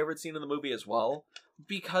is my favorite scene in the movie as well.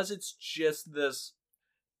 Because it's just this...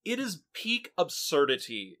 It is peak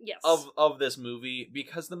absurdity of this movie.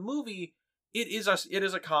 Because the movie... It is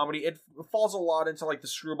a comedy. It falls a lot into like the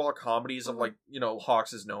screwball comedies of like,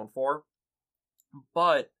 Hawks is known for.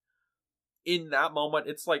 But in that moment,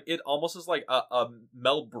 it's like, it almost is like a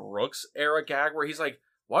Mel Brooks era gag where he's like,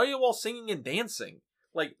 why are you all singing and dancing?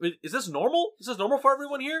 Like, is this normal? Is this normal for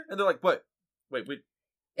everyone here? And they're like, what? Wait.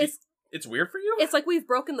 It's weird for you? It's like we've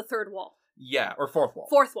broken the third wall. Yeah, or fourth wall.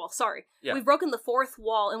 Fourth wall, sorry. Yeah. We've broken the fourth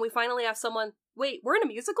wall and we finally have someone, wait, we're in a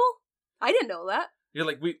musical? I didn't know that. You're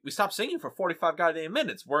like, we stopped singing for 45 goddamn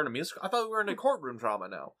minutes. We're in a musical. I thought we were in a courtroom drama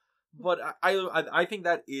now. But I think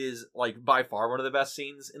that is, like, by far one of the best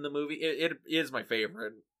scenes in the movie. It is my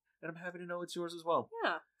favorite. And I'm happy to know it's yours as well.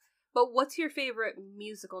 Yeah. But what's your favorite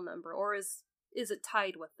musical number? Or is it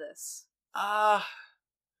tied with this?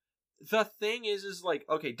 The thing is like,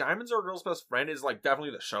 okay, Diamonds Are a Girl's Best Friend is, like,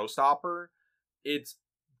 definitely the showstopper. It's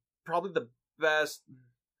probably the best...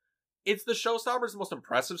 It's the showstopper. It's the most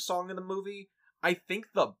impressive song in the movie. I think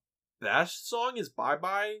the best song is Bye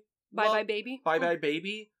Bye. Bye Bye Baby? Bye Bye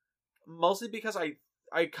Baby. Mostly because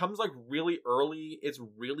it comes like really early. It's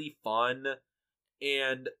really fun.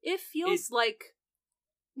 And it feels like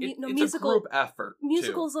it's musical, a group effort.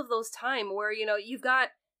 Musicals of those time where, you've got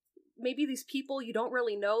maybe these people you don't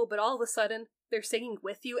really know, but all of a sudden they're singing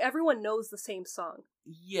with you. Everyone knows the same song.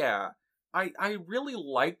 Yeah. I really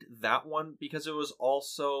liked that one because it was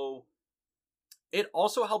also... It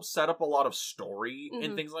also helps set up a lot of story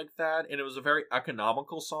and things like that. And it was a very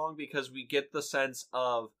economical song because we get the sense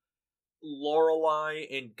of Lorelei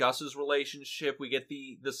and Gus's relationship. We get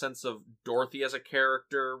the sense of Dorothy as a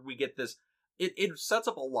character. We get this... It sets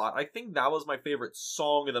up a lot. I think that was my favorite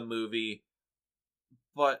song of the movie.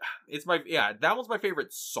 But it's that was my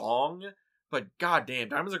favorite song. But goddamn,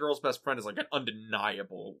 Diamond's a Girl's Best Friend is like an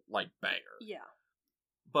undeniable, like, banger. Yeah.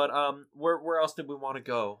 But where else did we want to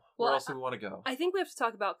go? Well, where else did we want to go? I think we have to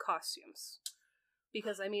talk about costumes.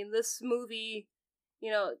 Because, I mean, this movie,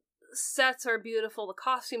 sets are beautiful, the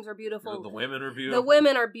costumes are beautiful. The women are beautiful. The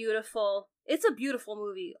women are beautiful. It's a beautiful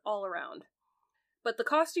movie all around. But the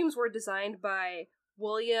costumes were designed by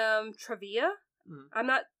William Trevia. Mm-hmm. I'm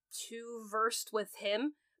not too versed with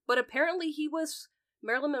him, but apparently he was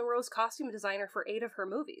Marilyn Monroe's costume designer for 8 of her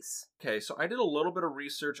movies. Okay, so I did a little bit of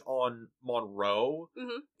research on Monroe,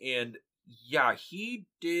 and yeah, he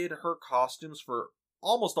did her costumes for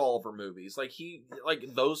almost all of her movies. Like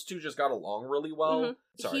those two just got along really well.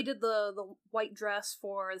 Mm-hmm. He did the white dress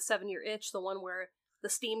for the 7-Year Itch, the one where the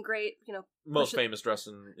steam grate, most famous dress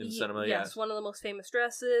in cinema. Yes, one of the most famous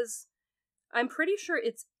dresses. I'm pretty sure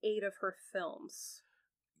it's 8 of her films.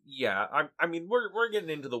 Yeah, I mean we're getting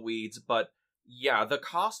into the weeds, but yeah, the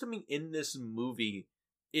costuming in this movie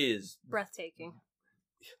is breathtaking.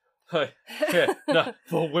 Yeah, no,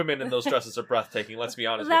 the women in those dresses are breathtaking, let's be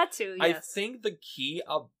honest. That too, yes. I think the key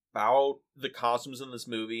about the costumes in this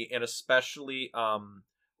movie, and especially,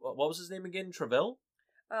 what was his name again? Treville?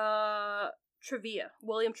 Trevia.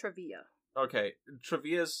 William Trevia. Okay,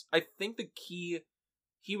 Trevia's, I think the key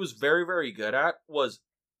he was very, very good at was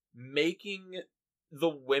making the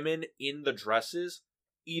women in the dresses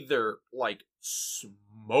either, like,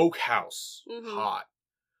 smokehouse hot,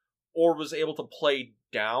 or was able to play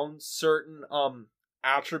down certain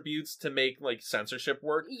attributes to make, like, censorship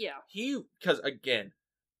work. Yeah. Because again,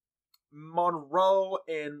 Monroe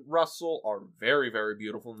and Russell are very, very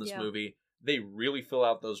beautiful in this movie. They really fill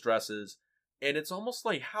out those dresses, and it's almost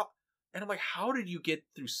like and I'm like, how did you get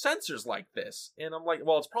through censors like this? And I'm like,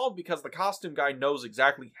 well, it's probably because the costume guy knows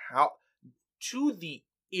exactly how, to the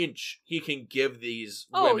inch, he can give these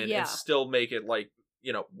women and still make it, like,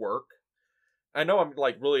 work. I know I'm,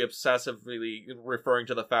 like, really obsessively referring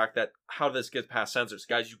to the fact that how this gets past censors.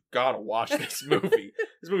 Guys, you gotta watch this movie.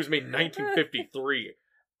 This movie was made in 1953.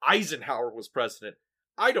 Eisenhower was president.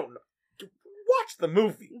 I don't know. Watch the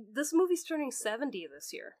movie. This movie's turning 70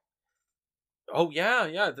 this year. Oh, yeah,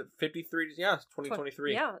 the 53,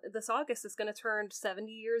 2023. Yeah, this August it's going to turn 70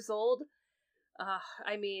 years old.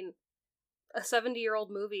 I mean, a 70-year-old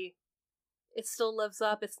movie, it still lives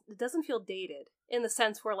up. It doesn't feel dated in the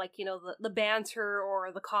sense where, like, the banter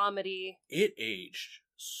or the comedy. It aged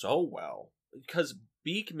so well. Because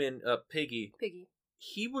Beekman, Piggy,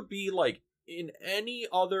 he would be, like, in any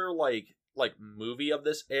other, like movie of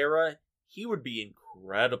this era, he would be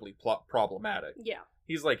incredibly problematic. Yeah.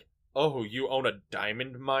 He's like, oh, you own a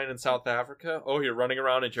diamond mine in South Africa? Oh, you're running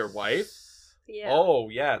around as your wife? Yeah. Oh,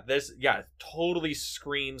 yeah, totally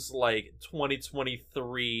screams like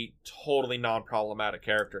 2023, totally non-problematic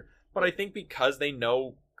character. But I think because they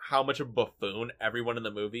know how much of a buffoon everyone in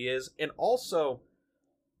the movie is, and also,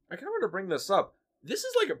 I kind of want to bring this up, this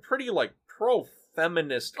is like a pretty, like,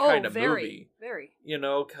 pro-feminist kind of movie. Very.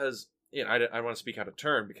 Because, I want to speak out of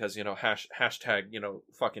turn because, hashtag,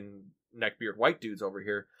 fucking neckbeard white dudes over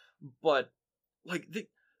here. But, like,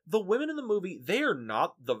 the women in the movie, they are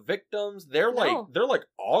not the victims. They're like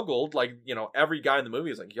ogled. Like, every guy in the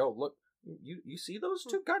movie is like, yo, look, you see those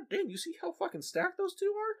two? God damn, you see how fucking stacked those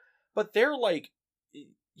two are? But they're like,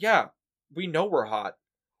 yeah, we know we're hot.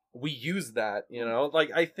 We use that,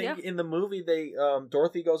 Like, I think in the movie, they,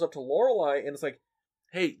 Dorothy goes up to Lorelei and it's like,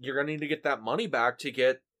 hey, you're gonna need to get that money back to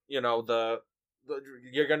get, you're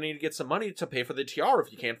gonna need to get some money to pay for the tiara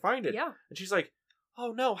if you can't find it. Yeah. And she's like,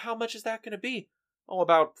 oh no, how much is that gonna be? Oh,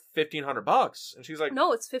 about $1,500. And she's like,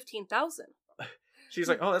 no, it's 15,000. She's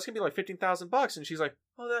like, oh, that's gonna be like $15,000. And she's like,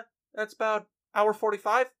 oh, that's about hour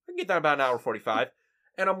 45. I can get that about an hour 45.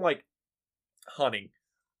 And I'm like, honey,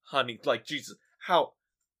 like, Jesus, how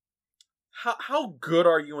good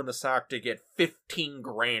are you in the sack to get 15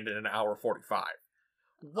 grand in an hour 45?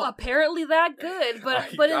 Well, apparently that good,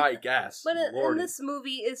 but I guess. But in this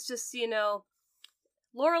movie, it's just,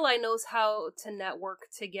 Lorelei knows how to network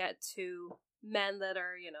to get to men that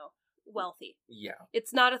are, wealthy. Yeah.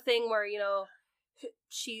 It's not a thing where,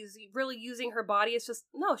 she's really using her body. It's just,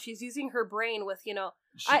 no, she's using her brain with,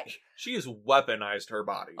 She has weaponized her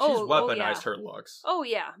body. She's weaponized her looks. Oh,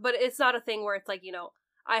 yeah. But it's not a thing where it's like,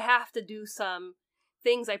 I have to do some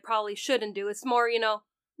things I probably shouldn't do. It's more,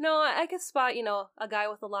 no, I could spot, a guy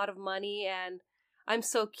with a lot of money and I'm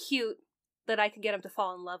so cute that I could get him to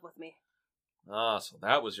fall in love with me. Ah, so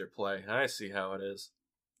that was your play. I see how it is.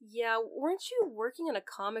 Yeah, weren't you working in a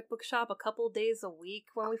comic book shop a couple days a week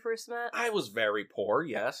when we first met? I was very poor,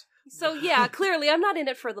 yes. So yeah, clearly I'm not in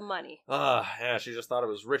it for the money. Yeah, she just thought I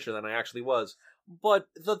was richer than I actually was. But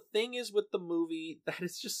the thing is with the movie that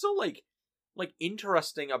is just so, like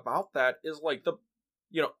interesting about that is, like, the,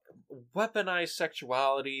 weaponized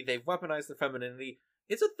sexuality, they've weaponized their femininity.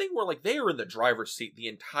 It's a thing where, like, they are in the driver's seat the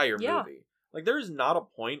entire movie. Like, there is not a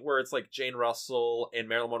point where it's like Jane Russell and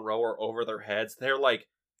Marilyn Monroe are over their heads. They're like,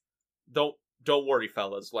 don't worry,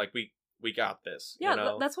 fellas. Like, we got this.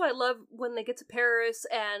 Yeah, that's why I love when they get to Paris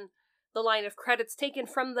and the line of credits taken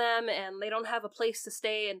from them and they don't have a place to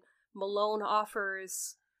stay and Malone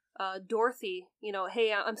offers Dorothy,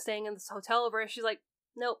 hey, I'm staying in this hotel over. And she's like,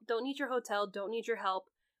 nope, don't need your hotel, don't need your help.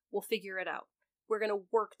 We'll figure it out. We're going to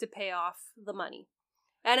work to pay off the money.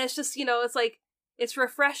 And it's just, it's like, it's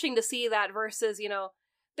refreshing to see that versus,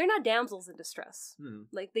 they're not damsels in distress.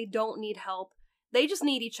 Like, they don't need help. They just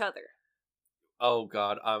need each other. Oh,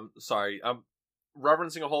 God. I'm sorry. I'm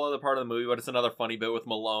referencing a whole other part of the movie, but it's another funny bit with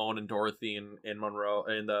Malone and Dorothy and Monroe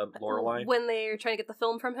and Lorelei. When they're trying to get the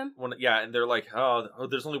film from him? And they're like, oh,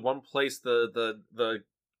 there's only one place the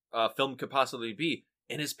film could possibly be.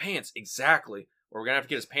 In his pants. Exactly. Or we're going to have to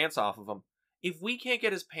get his pants off of him. If we can't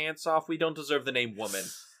get his pants off, we don't deserve the name woman.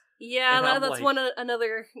 Yeah, that's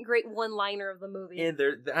another great one-liner of the movie.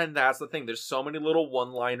 And that's the thing. There's so many little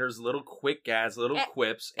one-liners, little quick gags, little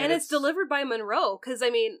quips. And it's delivered by Monroe. Because,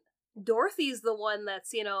 Dorothy's the one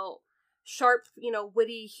that's, sharp,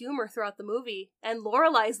 witty humor throughout the movie. And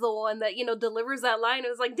Lorelei's the one that, delivers that line. It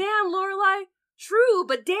was like, damn, Lorelei, true,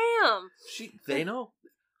 but damn. They know.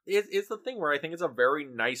 It's the thing where I think it's a very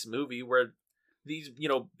nice movie where these,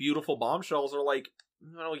 beautiful bombshells are like,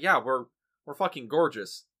 yeah, we're fucking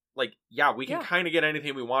gorgeous. Like, yeah, we can kind of get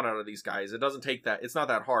anything we want out of these guys. It doesn't take that. It's not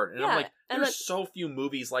that hard. And I'm like, there's so few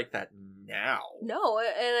movies like that now. No,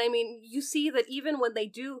 and you see that even when they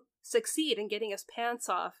do succeed in getting his pants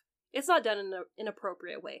off, it's not done in an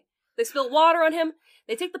inappropriate way. They spill water on him.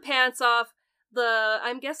 They take the pants off.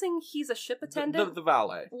 I'm guessing he's a ship attendant. The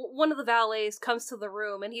valet. One of the valets comes to the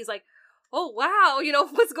room and he's like, oh, wow,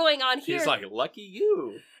 what's going on here? He's like, lucky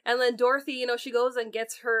you. And then Dorothy, she goes and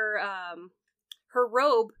gets her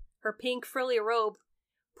robe, her pink frilly robe,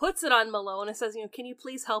 puts it on Malone and says, can you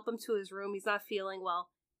please help him to his room? He's not feeling well.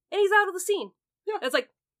 And he's out of the scene. Yeah. It's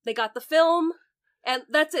like, they got the film, and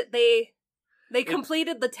that's it. They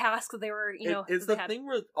completed the task that they were, It's the thing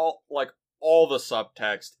where all the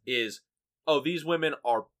subtext is, oh, these women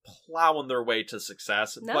are plowing their way to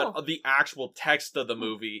success. No. But the actual text of the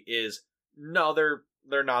movie is, no, they're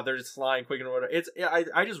not. They're just flying quick and whatever.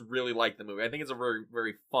 I just really like the movie. I think it's a very,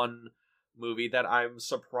 very fun movie that I'm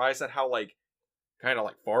surprised at how, like, kind of,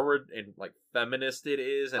 like, forward and, like, feminist it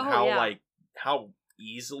is, and how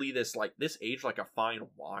easily this aged like a fine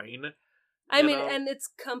wine. I mean, and it's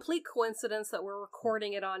complete coincidence that we're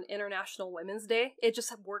recording it on International Women's Day. It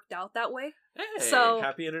just worked out that way. Hey, so,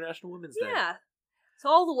 happy International Women's Day. Yeah. So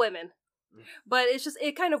all the women. But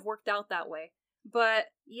it kind of worked out that way. But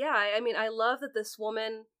yeah, I mean, I love that these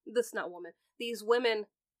women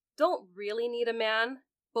don't really need a man,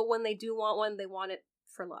 but when they do want one, they want it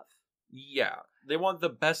for love. Yeah, they want the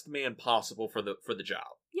best man possible for the job.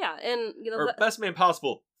 Yeah, and or best man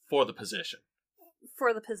possible for the position.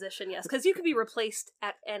 For the position, yes, because you could be replaced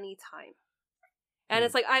at any time. And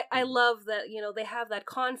it's like, I love that, they have that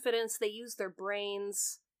confidence, they use their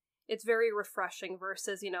brains. It's very refreshing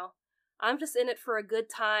versus, I'm just in it for a good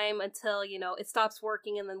time until, it stops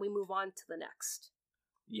working and then we move on to the next.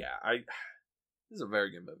 Yeah, this is a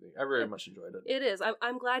very good movie. I very much enjoyed it. It is.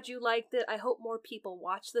 I'm glad you liked it. I hope more people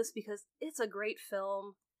watch this because it's a great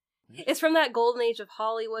film. It's from that golden age of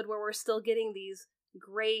Hollywood where we're still getting these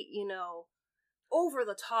great,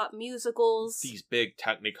 over-the-top musicals. These big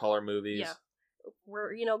Technicolor movies. Yeah.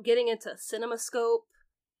 We're, getting into CinemaScope.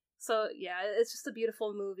 So, yeah, it's just a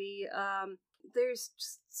beautiful movie. There's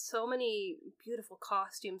just so many beautiful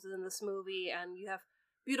costumes in this movie, and you have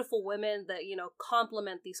beautiful women that,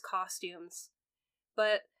 complement these costumes.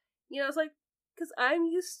 But, it's like, because I'm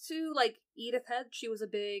used to, like, Edith Head. She was a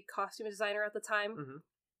big costume designer at the time. Mm-hmm.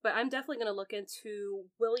 But I'm definitely going to look into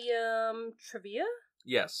William Trevia?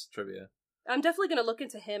 Yes, Trevia. I'm definitely going to look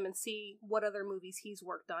into him and see what other movies he's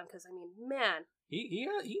worked on, because, I mean, man. He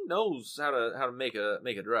knows how to make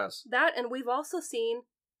a dress. That, and we've also seen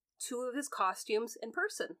 2 of his costumes in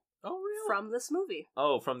person. Oh, really? From this movie.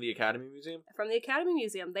 Oh, from the Academy Museum? From the Academy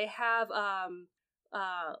Museum. They have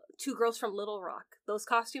 2 girls from Little Rock. Those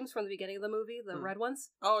costumes from the beginning of the movie, the red ones.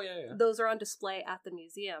 Oh, yeah. Those are on display at the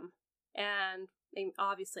museum. And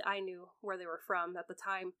obviously I knew where they were from at the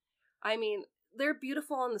time. I mean, they're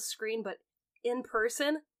beautiful on the screen, but in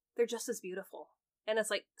person, they're just as beautiful. And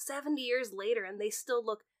it's like 70 years later, and they still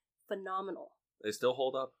look phenomenal. They still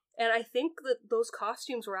hold up. And I think that those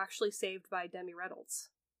costumes were actually saved by Debbie Reynolds.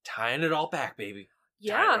 Tying it all back, baby.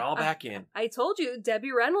 Yeah. Tying it all back in. I told you,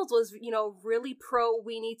 Debbie Reynolds was, really pro,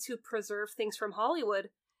 we need to preserve things from Hollywood.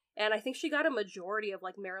 And I think she got a majority of,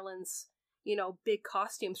 like, Marilyn's, big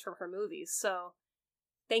costumes from her movies. So,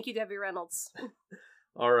 thank you, Debbie Reynolds.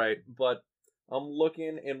 All right, but I'm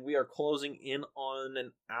looking, and we are closing in on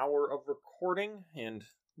an hour of recording, and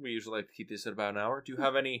we usually like to keep this at about an hour. Do you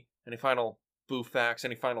have any final boo facts,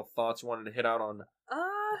 any final thoughts you wanted to hit out on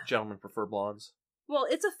Gentlemen Prefer Blondes? Well,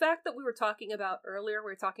 it's a fact that we were talking about earlier.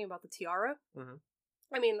 We were talking about the tiara. Mm-hmm.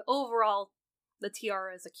 I mean, overall, the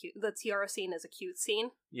tiara scene is a cute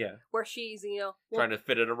scene. Yeah. Where she's, trying to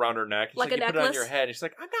fit it around her neck. Like a necklace. Put it on your head. She's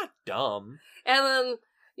like, I'm not dumb. And then,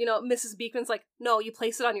 Mrs. Beekman's like, no, you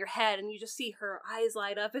place it on your head, and you just see her eyes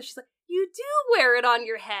light up, and she's like, you do wear it on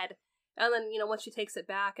your head. And then, once she takes it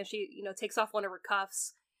back, and she, takes off one of her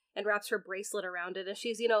cuffs, and wraps her bracelet around it, and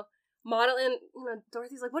she's, modeling,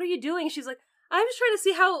 Dorothy's like, what are you doing? And she's like, I'm just trying to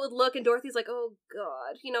see how it would look, and Dorothy's like, oh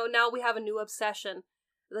god, now we have a new obsession,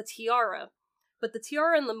 the tiara. But the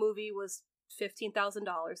tiara in the movie was $15,000,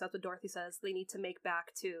 that's what Dorothy says they need to make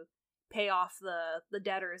back to pay off the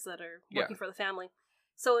debtors that are working for the family.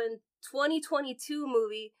 So in 2022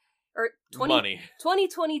 movie, or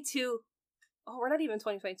 2022, oh, we're not even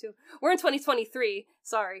 2022. We're in 2023,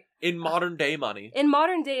 sorry. In modern day money. In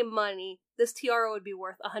modern day money, this tiara would be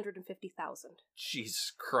worth $150,000.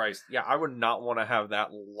 Jesus Christ. Yeah, I would not want to have that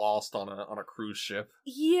lost on a cruise ship.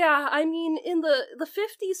 Yeah, I mean, in the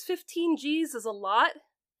 50s, 15 G's is a lot.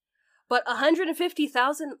 But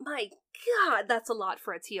 $150,000, my god, that's a lot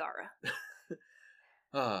for a tiara.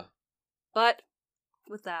 But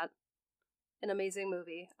with that, an amazing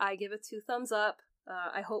movie. I give it 2 thumbs up.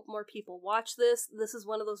 I hope more people watch this. This is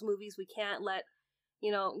one of those movies we can't let,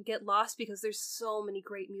 get lost because there's so many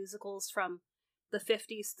great musicals from the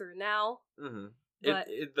 50s through now. Mm-hmm. But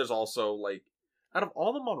there's also, like, out of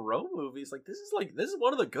all the Monroe movies, this is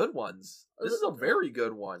one of the good ones. This is a very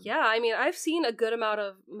good one. Yeah, I mean, I've seen a good amount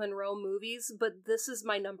of Monroe movies, but this is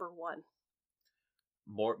my number 1.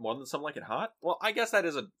 More than Some Like It Hot? Well, I guess that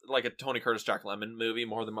is a Tony Curtis, Jack Lemmon movie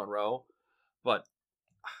more than Monroe. But,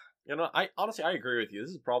 I honestly, I agree with you.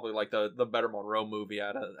 This is probably, like, the better Monroe movie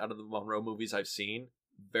out of the Monroe movies I've seen.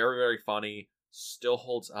 Very, very funny. still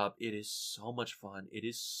holds up. It is so much fun. It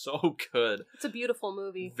is so good. It's a beautiful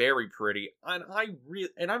movie. Very pretty. And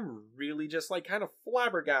I'm really just like kind of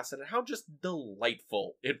flabbergasted at how just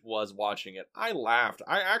delightful it was watching it. I laughed.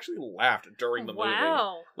 I actually laughed during the movie.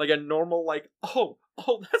 Wow. Like a normal like, oh,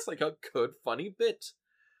 that's like a good funny bit.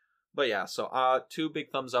 But yeah, so 2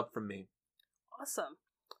 big thumbs up from me. Awesome.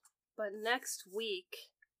 But next week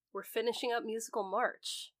we're finishing up Musical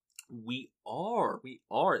March. We are.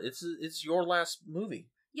 It's your last movie.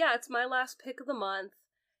 Yeah, it's my last pick of the month.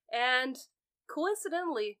 And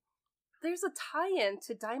coincidentally, there's a tie-in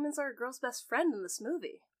to Diamonds Are a Girl's Best Friend in this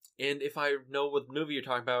movie. And if I know what movie you're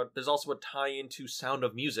talking about, there's also a tie-in to Sound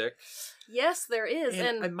of Music. Yes, there is.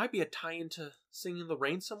 And it might be a tie-in to Singing in the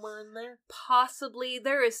Rain somewhere in there. Possibly.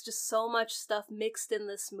 There is just so much stuff mixed in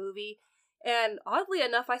this movie. And oddly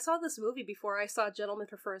enough, I saw this movie before I saw Gentlemen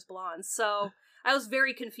Prefers Blondes. So I was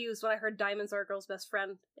very confused when I heard Diamonds Are a Girl's Best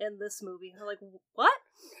Friend in this movie. I'm like, what?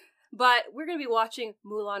 But we're going to be watching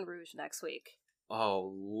Moulin Rouge next week.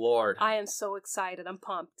 Oh, Lord. I am so excited. I'm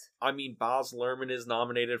pumped. I mean, Baz Luhrmann is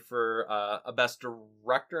nominated for a Best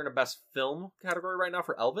Director and a Best Film category right now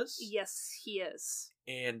for Elvis. Yes, he is.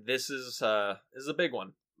 And this is a big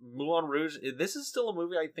one. Moulin Rouge, this is still a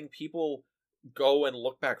movie I think people go and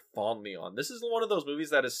look back fondly on. This is one of those movies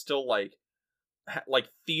that is still like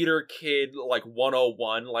theater kid, like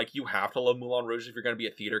 101. Like, you have to love Moulin Rouge if you're going to be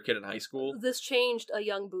a theater kid in high school. This changed a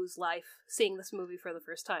young Boo's life, seeing this movie for the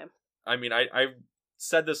first time. I mean, I've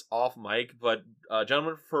said this off mic, but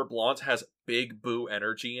Gentlemen Prefer Blondes has big Boo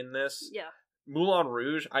energy in this. Yeah. Moulin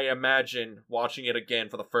Rouge, I imagine watching it again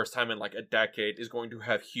for the first time in like a decade is going to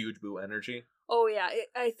have huge Boo energy. Oh yeah,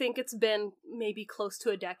 I think it's been maybe close to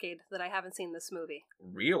a decade that I haven't seen this movie.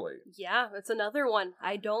 Really? Yeah, it's another one.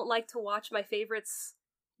 I don't like to watch my favorites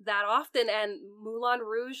that often, and Moulin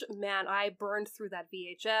Rouge, man, I burned through that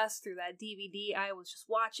VHS, through that DVD. I was just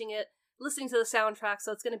watching it, listening to the soundtrack,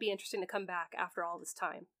 so it's going to be interesting to come back after all this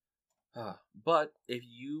time. But if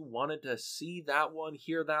you wanted to see that one,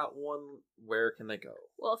 hear that one, where can they go?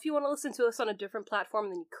 Well, if you want to listen to us on a different platform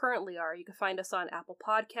than you currently are, you can find us on Apple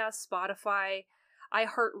Podcasts, Spotify,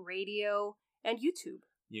 iHeartRadio, and YouTube.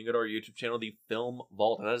 You can go to our YouTube channel, The Film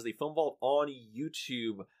Vault. That is The Film Vault on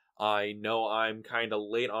YouTube. I know I'm kind of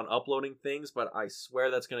late on uploading things, but I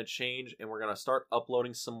swear that's going to change, and we're going to start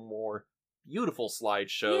uploading some more beautiful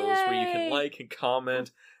slideshows where you can like and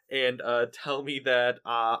comment and tell me that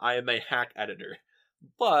I am a hack editor.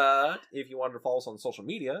 But if you wanted to follow us on social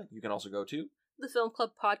media, you can also go to the Film Club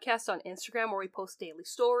Podcast on Instagram, where we post daily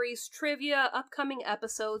stories, trivia, upcoming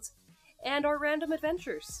episodes, and our random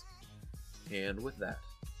adventures. And with that,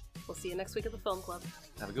 we'll see you next week at the Film Club.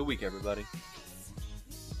 Have a good week, everybody.